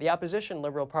 The opposition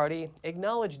Liberal Party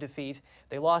acknowledged defeat.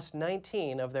 They lost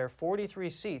 19 of their 43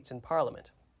 seats in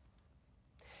Parliament.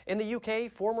 In the UK,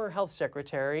 former Health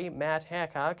Secretary Matt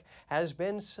Hancock has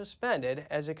been suspended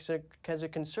as a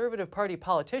Conservative Party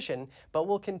politician, but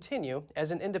will continue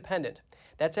as an independent.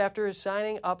 That's after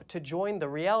signing up to join the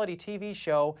reality TV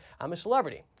show I'm a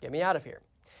Celebrity, Get Me Out of Here.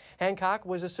 Hancock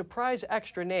was a surprise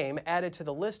extra name added to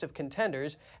the list of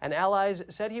contenders, and allies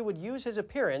said he would use his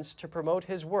appearance to promote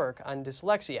his work on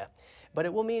dyslexia. But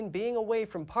it will mean being away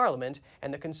from Parliament,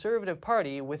 and the Conservative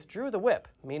Party withdrew the whip,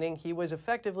 meaning he was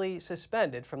effectively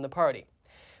suspended from the party.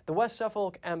 The West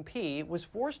Suffolk MP was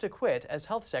forced to quit as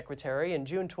Health Secretary in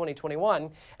June 2021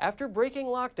 after breaking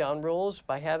lockdown rules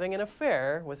by having an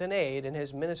affair with an aide in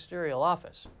his ministerial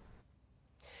office.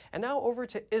 And now over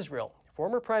to Israel.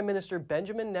 Former Prime Minister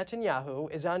Benjamin Netanyahu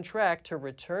is on track to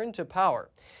return to power.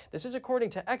 This is according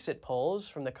to exit polls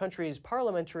from the country's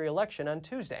parliamentary election on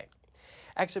Tuesday.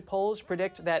 Exit polls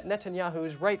predict that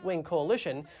Netanyahu's right-wing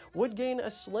coalition would gain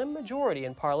a slim majority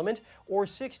in parliament, or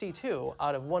 62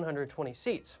 out of 120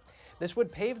 seats. This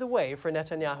would pave the way for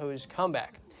Netanyahu's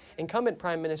comeback. Incumbent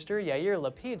Prime Minister Yair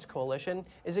Lapid's coalition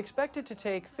is expected to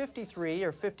take 53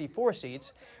 or 54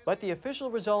 seats, but the official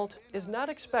result is not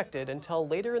expected until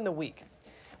later in the week.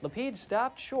 Lapid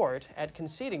stopped short at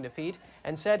conceding defeat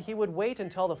and said he would wait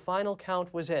until the final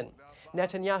count was in.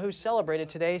 Netanyahu celebrated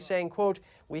today, saying, quote,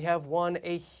 "We have won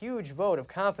a huge vote of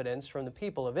confidence from the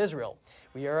people of Israel.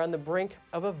 We are on the brink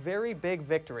of a very big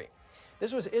victory."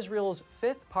 This was Israel's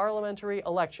 5th parliamentary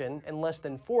election in less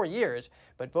than 4 years,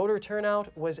 but voter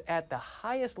turnout was at the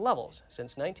highest levels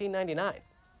since 1999.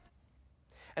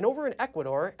 And over in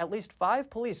Ecuador, at least 5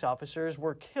 police officers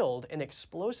were killed in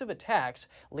explosive attacks,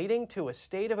 leading to a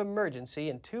state of emergency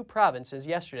in 2 provinces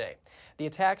yesterday. The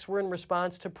attacks were in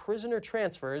response to prisoner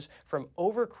transfers from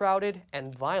overcrowded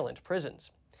and violent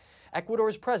prisons.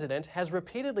 Ecuador's president has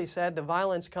repeatedly said the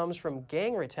violence comes from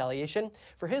gang retaliation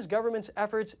for his government's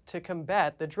efforts to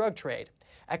combat the drug trade.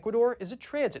 Ecuador is a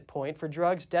transit point for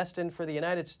drugs destined for the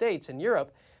United States and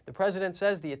Europe. The president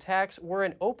says the attacks were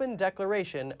an open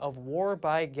declaration of war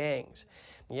by gangs.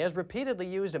 He has repeatedly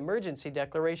used emergency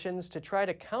declarations to try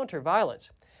to counter violence.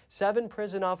 7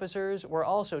 prison officers were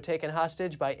also taken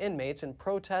hostage by inmates in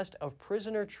protest of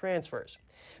prisoner transfers.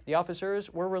 The officers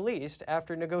were released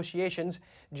after negotiations.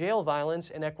 Jail violence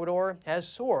in Ecuador has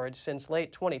soared since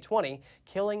late 2020,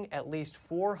 killing at least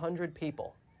 400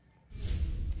 people.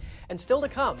 And still to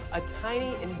come, a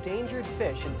tiny endangered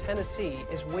fish in Tennessee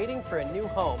is waiting for a new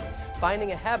home.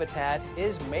 Finding a habitat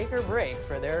is make or break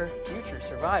for their future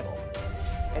survival.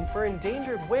 And for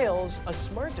endangered whales, a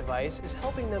smart device is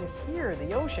helping them hear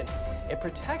the ocean. It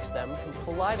protects them from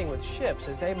colliding with ships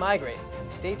as they migrate.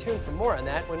 Stay tuned for more on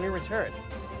that when we return.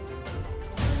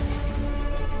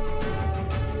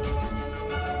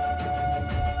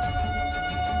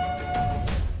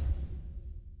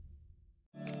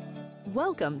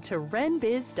 Welcome to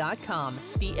RenBiz.com,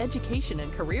 the education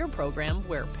and career program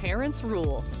where parents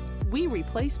rule. We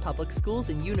replace public schools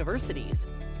and universities.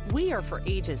 We are for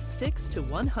ages 6 to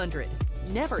 100.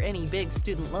 Never any big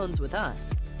student loans with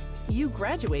us. You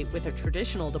graduate with a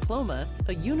traditional diploma,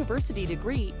 a university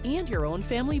degree, and your own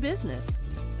family business.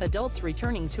 Adults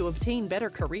returning to obtain better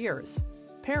careers.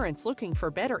 Parents looking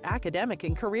for better academic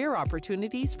and career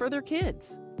opportunities for their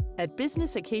kids. At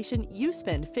Business Occasion, you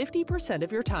spend 50%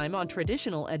 of your time on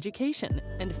traditional education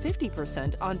and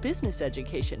 50% on business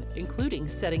education, including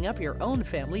setting up your own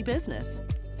family business.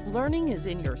 Learning is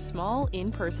in your small,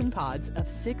 in-person pods of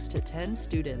 6 to 10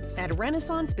 students. At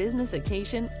Renaissance Business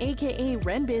Occasion, aka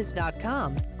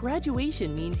RenBiz.com,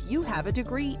 graduation means you have a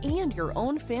degree and your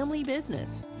own family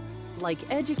business. Like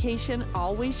education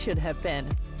always should have been,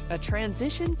 a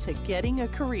transition to getting a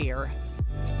career.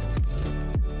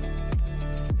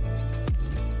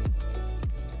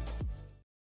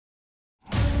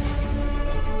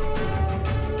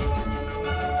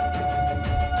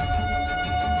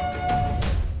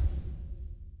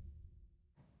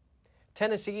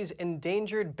 Tennessee's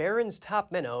endangered Barron's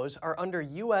top minnows are under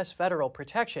U.S. federal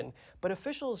protection, but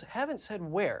officials haven't said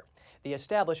where. The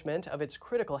establishment of its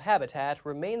critical habitat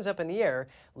remains up in the air,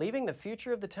 leaving the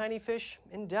future of the tiny fish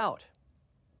in doubt.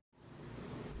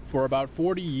 For about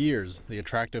 40 years, the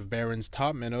attractive Barron's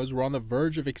top minnows were on the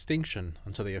verge of extinction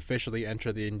until they officially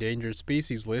entered the endangered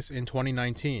species list in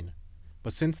 2019.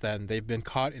 But since then, they've been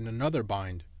caught in another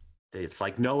bind. It's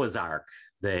like Noah's Ark.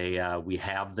 We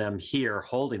have them here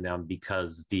holding them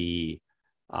because the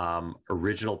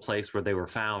original place where they were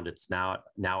found, it's now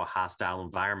a hostile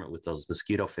environment with those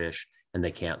mosquito fish, and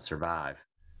they can't survive.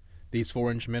 These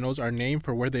 4-inch minnows are named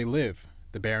for where they live,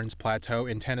 the Barron's Plateau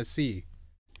in Tennessee.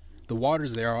 The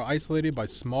waters there are isolated by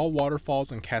small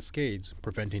waterfalls and cascades,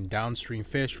 preventing downstream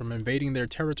fish from invading their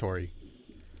territory.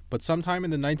 But sometime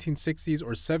in the 1960s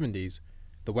or 70s,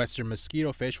 the western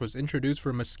mosquito fish was introduced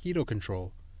for mosquito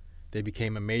control. They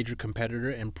became a major competitor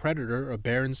and predator of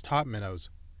Barron's top minnows.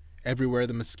 Everywhere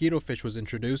the mosquito fish was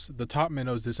introduced, the top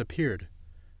minnows disappeared.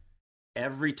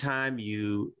 Every time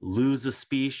you lose a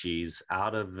species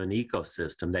out of an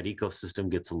ecosystem, that ecosystem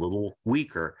gets a little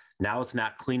weaker. Now it's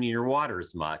not cleaning your water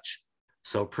as much.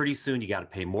 So pretty soon you got to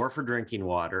pay more for drinking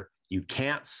water. You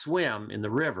can't swim in the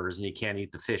rivers and you can't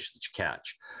eat the fish that you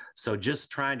catch. So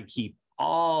just trying to keep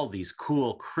all these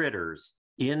cool critters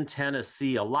in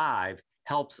Tennessee alive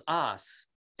helps us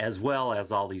as well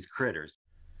as all these critters.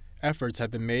 Efforts have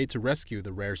been made to rescue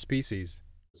the rare species.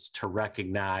 To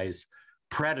recognize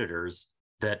predators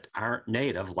that aren't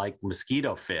native, like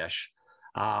mosquito fish,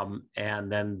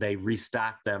 and then they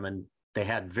restocked them, and they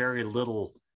had very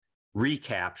little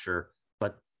recapture,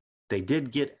 but they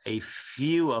did get a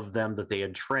few of them that they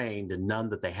had trained and none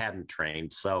that they hadn't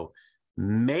trained. So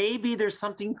maybe there's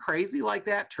something crazy like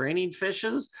that, training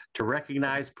fishes to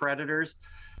recognize predators.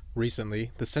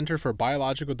 Recently, the Center for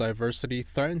Biological Diversity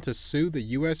threatened to sue the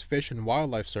U.S. Fish and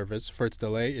Wildlife Service for its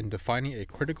delay in defining a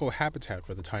critical habitat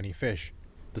for the tiny fish.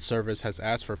 The service has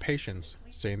asked for patience,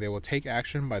 saying they will take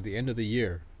action by the end of the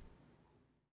year.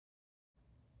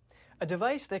 A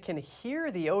device that can hear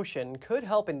the ocean could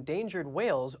help endangered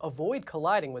whales avoid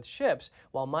colliding with ships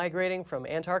while migrating from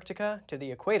Antarctica to the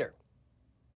equator.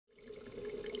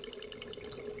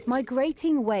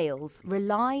 Migrating whales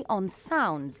rely on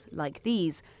sounds like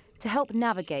these to help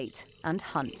navigate and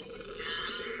hunt.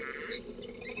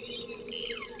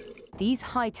 These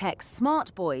high-tech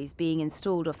smart buoys being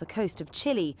installed off the coast of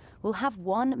Chile will have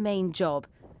one main job: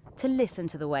 to listen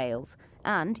to the whales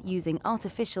and, using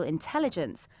artificial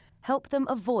intelligence, help them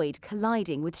avoid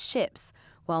colliding with ships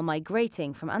while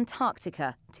migrating from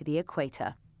Antarctica to the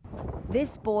equator.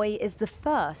 This buoy is the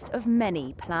first of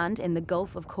many planned in the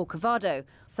Gulf of Corcovado,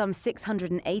 some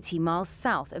 680 miles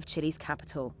south of Chile's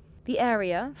capital. The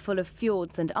area, full of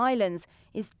fjords and islands,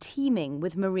 is teeming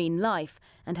with marine life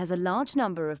and has a large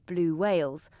number of blue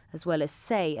whales, as well as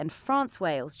sei and France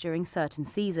whales during certain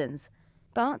seasons.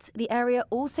 But the area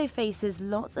also faces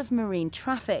lots of marine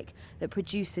traffic that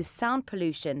produces sound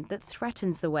pollution that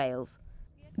threatens the whales.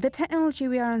 The technology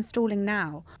we are installing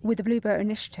now with the Blue Boat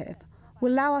Initiative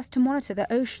will allow us to monitor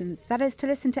the oceans, that is, to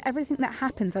listen to everything that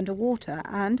happens underwater,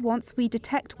 and once we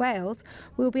detect whales,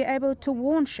 we'll be able to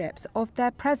warn ships of their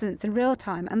presence in real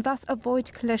time and thus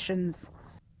avoid collisions.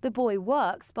 The buoy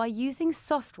works by using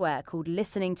software called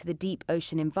Listening to the Deep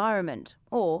Ocean Environment,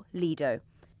 or LIDO.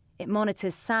 It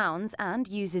monitors sounds and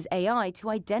uses AI to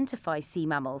identify sea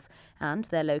mammals and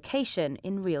their location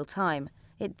in real time.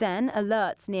 It then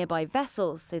alerts nearby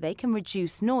vessels so they can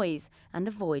reduce noise and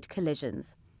avoid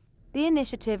collisions. The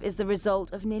initiative is the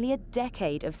result of nearly a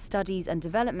decade of studies and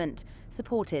development,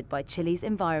 supported by Chile's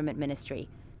Environment Ministry.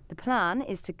 The plan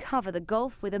is to cover the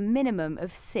Gulf with a minimum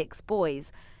of 6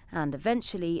 buoys, and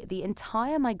eventually the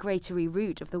entire migratory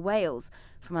route of the whales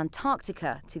from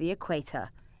Antarctica to the equator.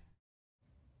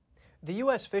 The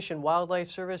U.S. Fish and Wildlife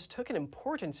Service took an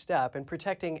important step in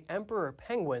protecting emperor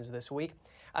penguins this week.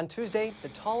 On Tuesday, the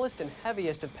tallest and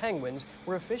heaviest of penguins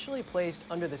were officially placed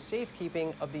under the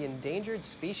safekeeping of the Endangered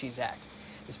Species Act.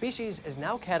 The species is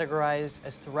now categorized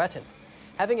as threatened.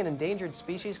 Having an endangered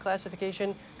species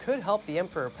classification could help the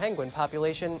emperor penguin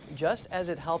population, just as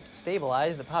it helped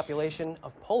stabilize the population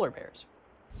of polar bears.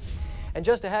 And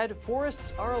just ahead,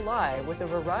 forests are alive with a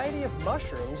variety of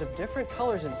mushrooms of different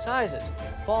colors and sizes.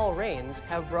 Fall rains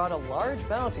have brought a large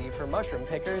bounty for mushroom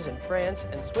pickers in France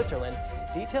and Switzerland.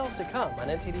 Details to come on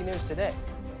NTD News Today.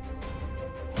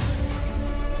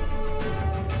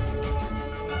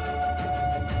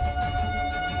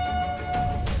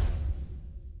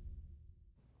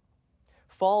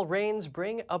 Fall rains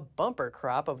bring a bumper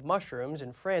crop of mushrooms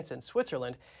in France and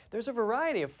Switzerland. There's a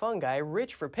variety of fungi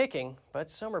rich for picking, but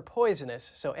some are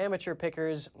poisonous, so amateur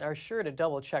pickers are sure to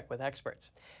double check with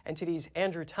experts. NTD's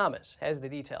Andrew Thomas has the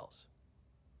details.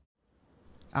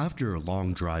 After a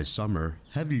long dry summer,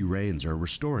 heavy rains are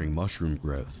restoring mushroom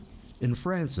growth. In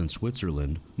France and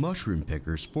Switzerland, mushroom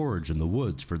pickers forage in the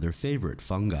woods for their favorite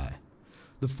fungi.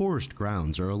 The forest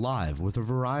grounds are alive with a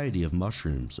variety of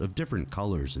mushrooms of different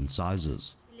colors and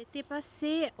sizes.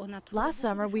 Last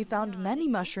summer we found many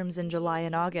mushrooms in July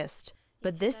and August,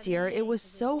 but this year it was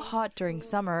so hot during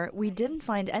summer we didn't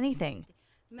find anything.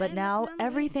 But now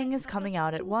everything is coming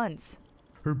out at once.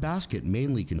 Her basket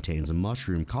mainly contains a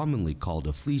mushroom commonly called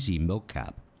a fleecy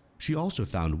milkcap. She also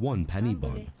found one penny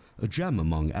bun, a gem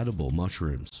among edible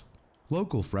mushrooms.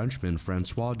 Local Frenchman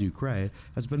Francois Ducret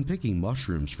has been picking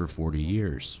mushrooms for 40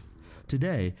 years.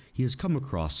 Today, he has come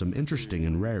across some interesting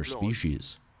and rare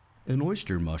species. An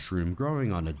oyster mushroom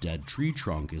growing on a dead tree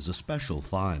trunk is a special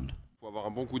find.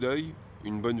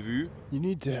 You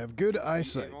need to have good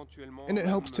eyesight, and it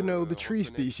helps to know the tree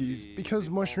species because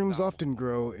mushrooms often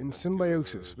grow in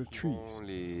symbiosis with trees.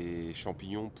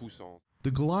 The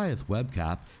Goliath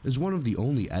webcap is one of the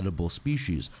only edible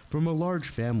species from a large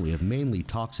family of mainly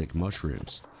toxic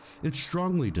mushrooms. It's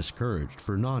strongly discouraged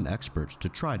for non-experts to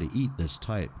try to eat this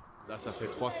type.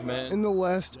 In the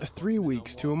last 3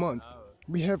 weeks to a month,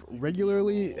 we have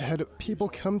regularly had people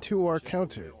come to our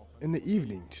counter in the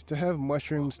evenings to have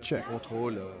mushrooms checked.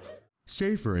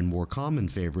 Safer and more common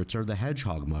favorites are the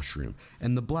hedgehog mushroom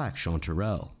and the black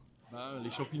chanterelle.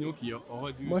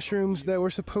 Mushrooms that were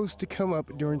supposed to come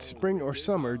up during spring or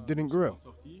summer didn't grow.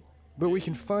 But we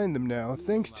can find them now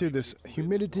thanks to this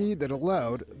humidity that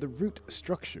allowed the root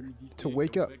structure to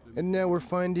wake up. And now we're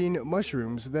finding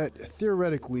mushrooms that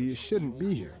theoretically shouldn't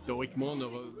be here.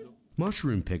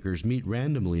 Mushroom pickers meet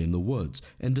randomly in the woods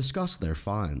and discuss their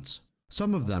finds.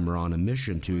 Some of them are on a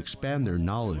mission to expand their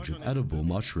knowledge of edible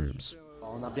mushrooms.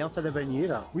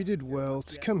 We did well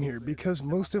to come here because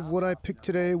most of what I picked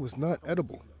today was not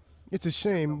edible. It's a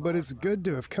shame, but it's good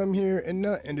to have come here and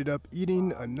not ended up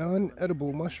eating a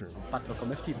non-edible mushroom.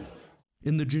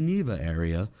 In the Geneva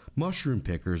area, mushroom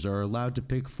pickers are allowed to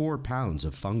pick 4 pounds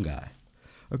of fungi.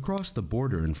 Across the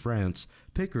border in France,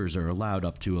 pickers are allowed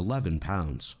up to 11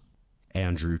 pounds.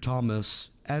 Andrew Thomas,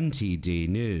 NTD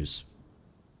News.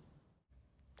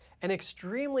 An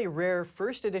extremely rare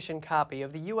first edition copy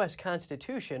of the U.S.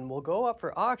 Constitution will go up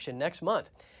for auction next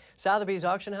month. Sotheby's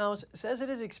auction house says it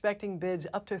is expecting bids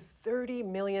up to $30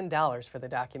 million for the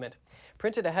document.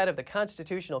 Printed ahead of the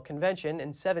Constitutional Convention in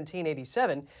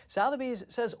 1787, Sotheby's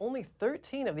says only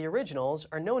 13 of the originals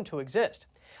are known to exist.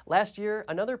 Last year,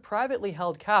 another privately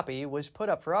held copy was put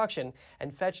up for auction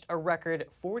and fetched a record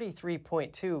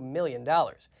 $43.2 million.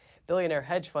 Billionaire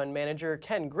hedge fund manager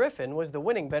Ken Griffin was the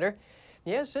winning bidder.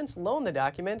 He has since loaned the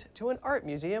document to an art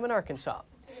museum in Arkansas.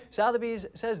 Sotheby's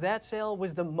says that sale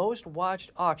was the most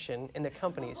watched auction in the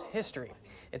company's history.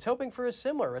 It's hoping for a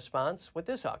similar response with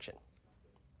this auction.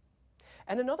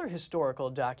 And another historical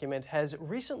document has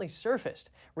recently surfaced.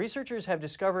 Researchers have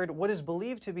discovered what is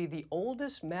believed to be the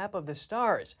oldest map of the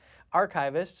stars.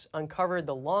 Archivists uncovered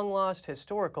the long-lost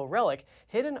historical relic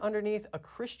hidden underneath a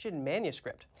Christian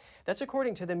manuscript. That's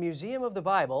according to the Museum of the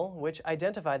Bible, which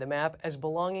identified the map as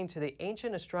belonging to the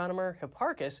ancient astronomer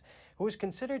Hipparchus, who was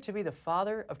considered to be the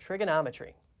father of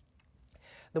trigonometry.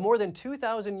 The more than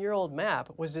 2,000-year-old map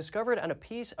was discovered on a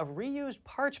piece of reused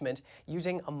parchment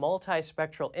using a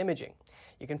multispectral imaging.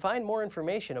 You can find more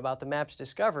information about the map's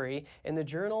discovery in the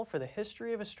Journal for the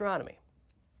History of Astronomy.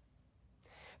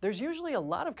 There's usually a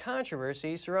lot of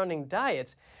controversy surrounding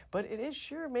diets, but it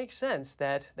sure makes sense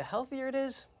that the healthier it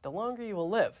is, the longer you will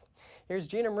live. Here's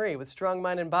Gina Marie with Strong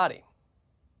Mind and Body.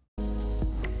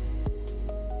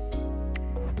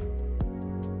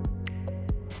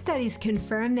 Studies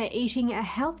confirm that eating a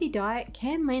healthy diet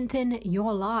can lengthen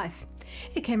your life.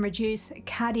 It can reduce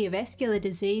cardiovascular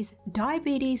disease,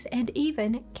 diabetes, and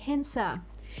even cancer.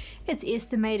 It's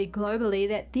estimated globally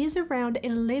that there's around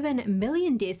 11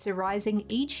 million deaths arising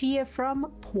each year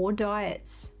from poor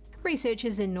diets.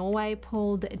 Researchers in Norway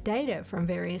pulled data from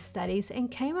various studies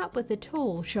and came up with a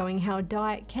tool showing how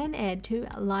diet can add to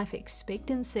life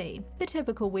expectancy. The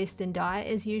typical Western diet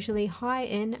is usually high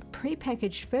in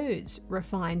prepackaged foods,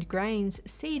 refined grains,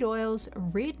 seed oils,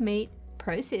 red meat,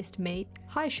 processed meat,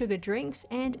 high sugar drinks,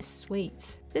 and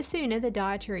sweets. The sooner the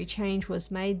dietary change was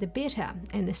made, the better,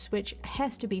 and the switch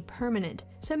has to be permanent,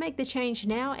 so make the change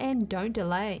now and don't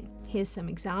delay. Here's some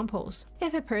examples.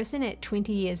 If a person at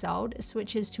 20 years old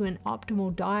switches to an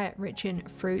optimal diet rich in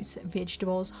fruits,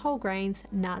 vegetables, whole grains,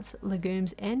 nuts,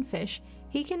 legumes, and fish,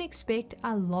 he can expect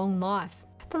a long life.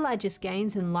 The largest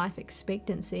gains in life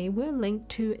expectancy were linked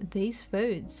to these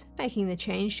foods. Making the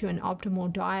change to an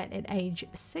optimal diet at age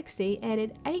 60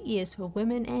 added 8 years for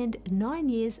women and 9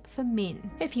 years for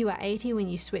men. If you are 80 when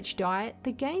you switch diet,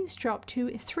 the gains dropped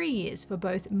to 3 years for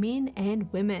both men and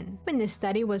women. When this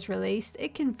study was released,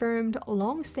 it confirmed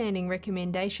long-standing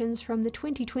recommendations from the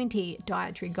 2020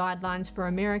 Dietary Guidelines for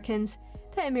Americans,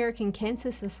 the American Cancer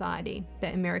Society,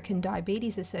 the American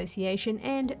Diabetes Association,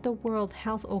 and the World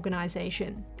Health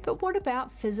Organization. But what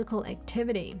about physical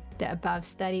activity? The above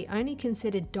study only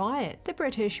considered diet. The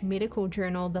British medical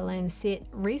journal The Lancet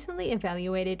recently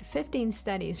evaluated 15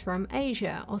 studies from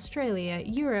Asia, Australia,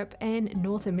 Europe, and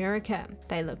North America.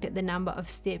 They looked at the number of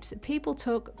steps people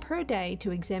took per day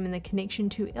to examine the connection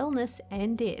to illness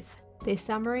and death. Their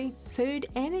summary: food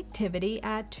and activity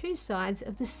are two sides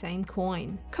of the same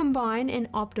coin. Combine an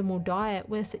optimal diet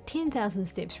with 10,000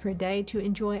 steps per day to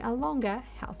enjoy a longer,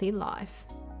 healthy life.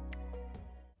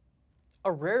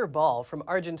 A rare ball from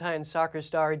Argentine soccer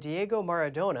star Diego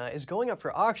Maradona is going up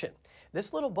for auction.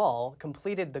 This little ball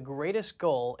completed the greatest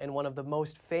goal in one of the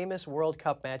most famous World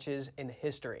Cup matches in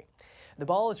history. The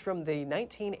ball is from the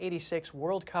 1986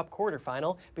 World Cup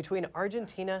quarterfinal between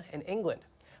Argentina and England.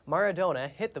 Maradona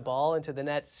hit the ball into the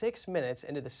net 6 minutes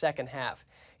into the second half.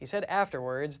 He said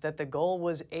afterwards that the goal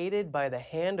was aided by the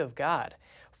hand of God.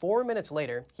 4 minutes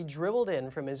later, he dribbled in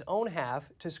from his own half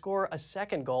to score a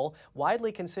second goal,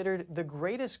 widely considered the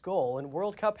greatest goal in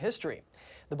World Cup history.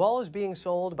 The ball is being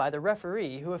sold by the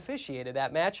referee who officiated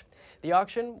that match. The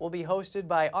auction will be hosted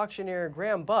by auctioneer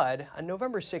Graham Budd on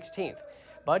November 16th.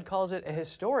 Budd calls it a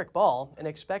historic ball and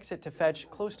expects it to fetch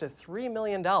close to $3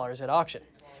 million at auction.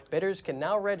 Bidders can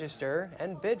now register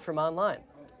and bid from online.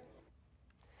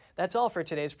 That's all for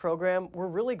today's program. We're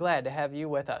really glad to have you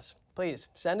with us. Please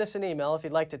send us an email if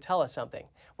you'd like to tell us something.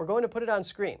 We're going to put it on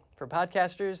screen. For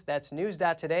podcasters, that's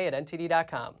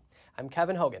news.today@ntd.com. I'm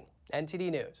Kevin Hogan,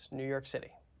 NTD News, New York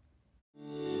City.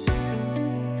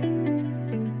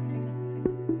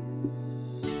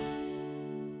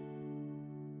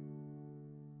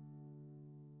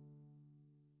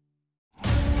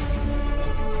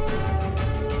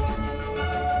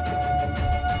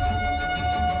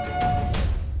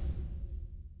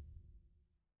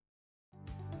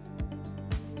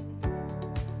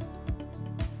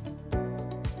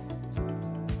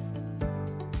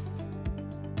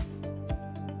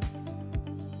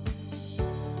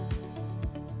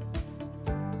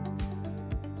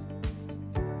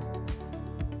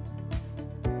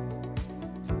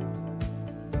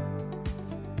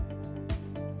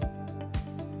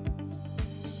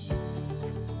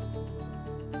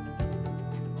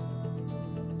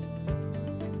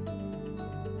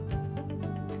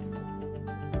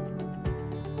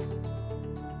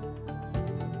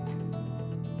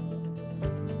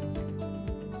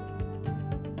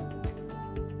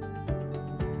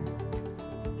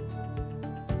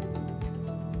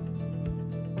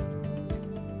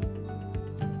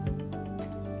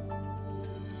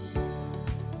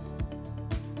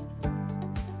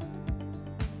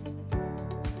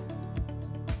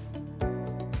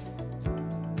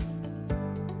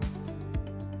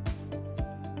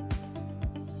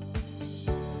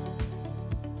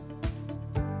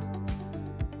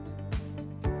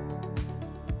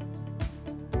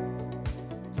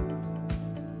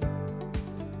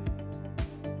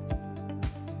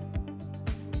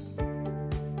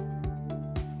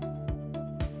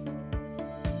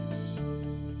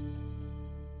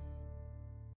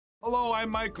 Hello, I'm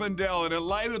Mike Lindell, and in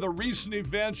light of the recent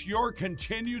events, your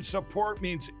continued support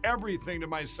means everything to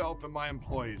myself and my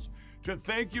employees. To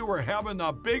thank you, we're having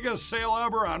the biggest sale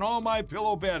ever on all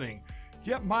MyPillow bedding.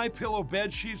 Get MyPillow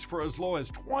bed sheets for as low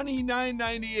as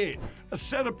 $29.98. A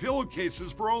set of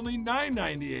pillowcases for only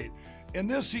 $9.98. In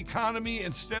this economy,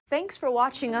 instead... Thanks for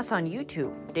watching us on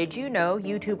YouTube. Did you know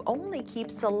YouTube only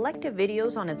keeps selective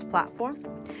videos on its platform?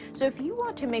 So if you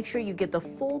want to make sure you get the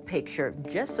full picture,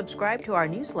 just subscribe to our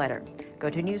newsletter. Go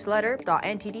to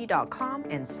newsletter.ntd.com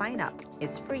and sign up.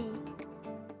 It's free.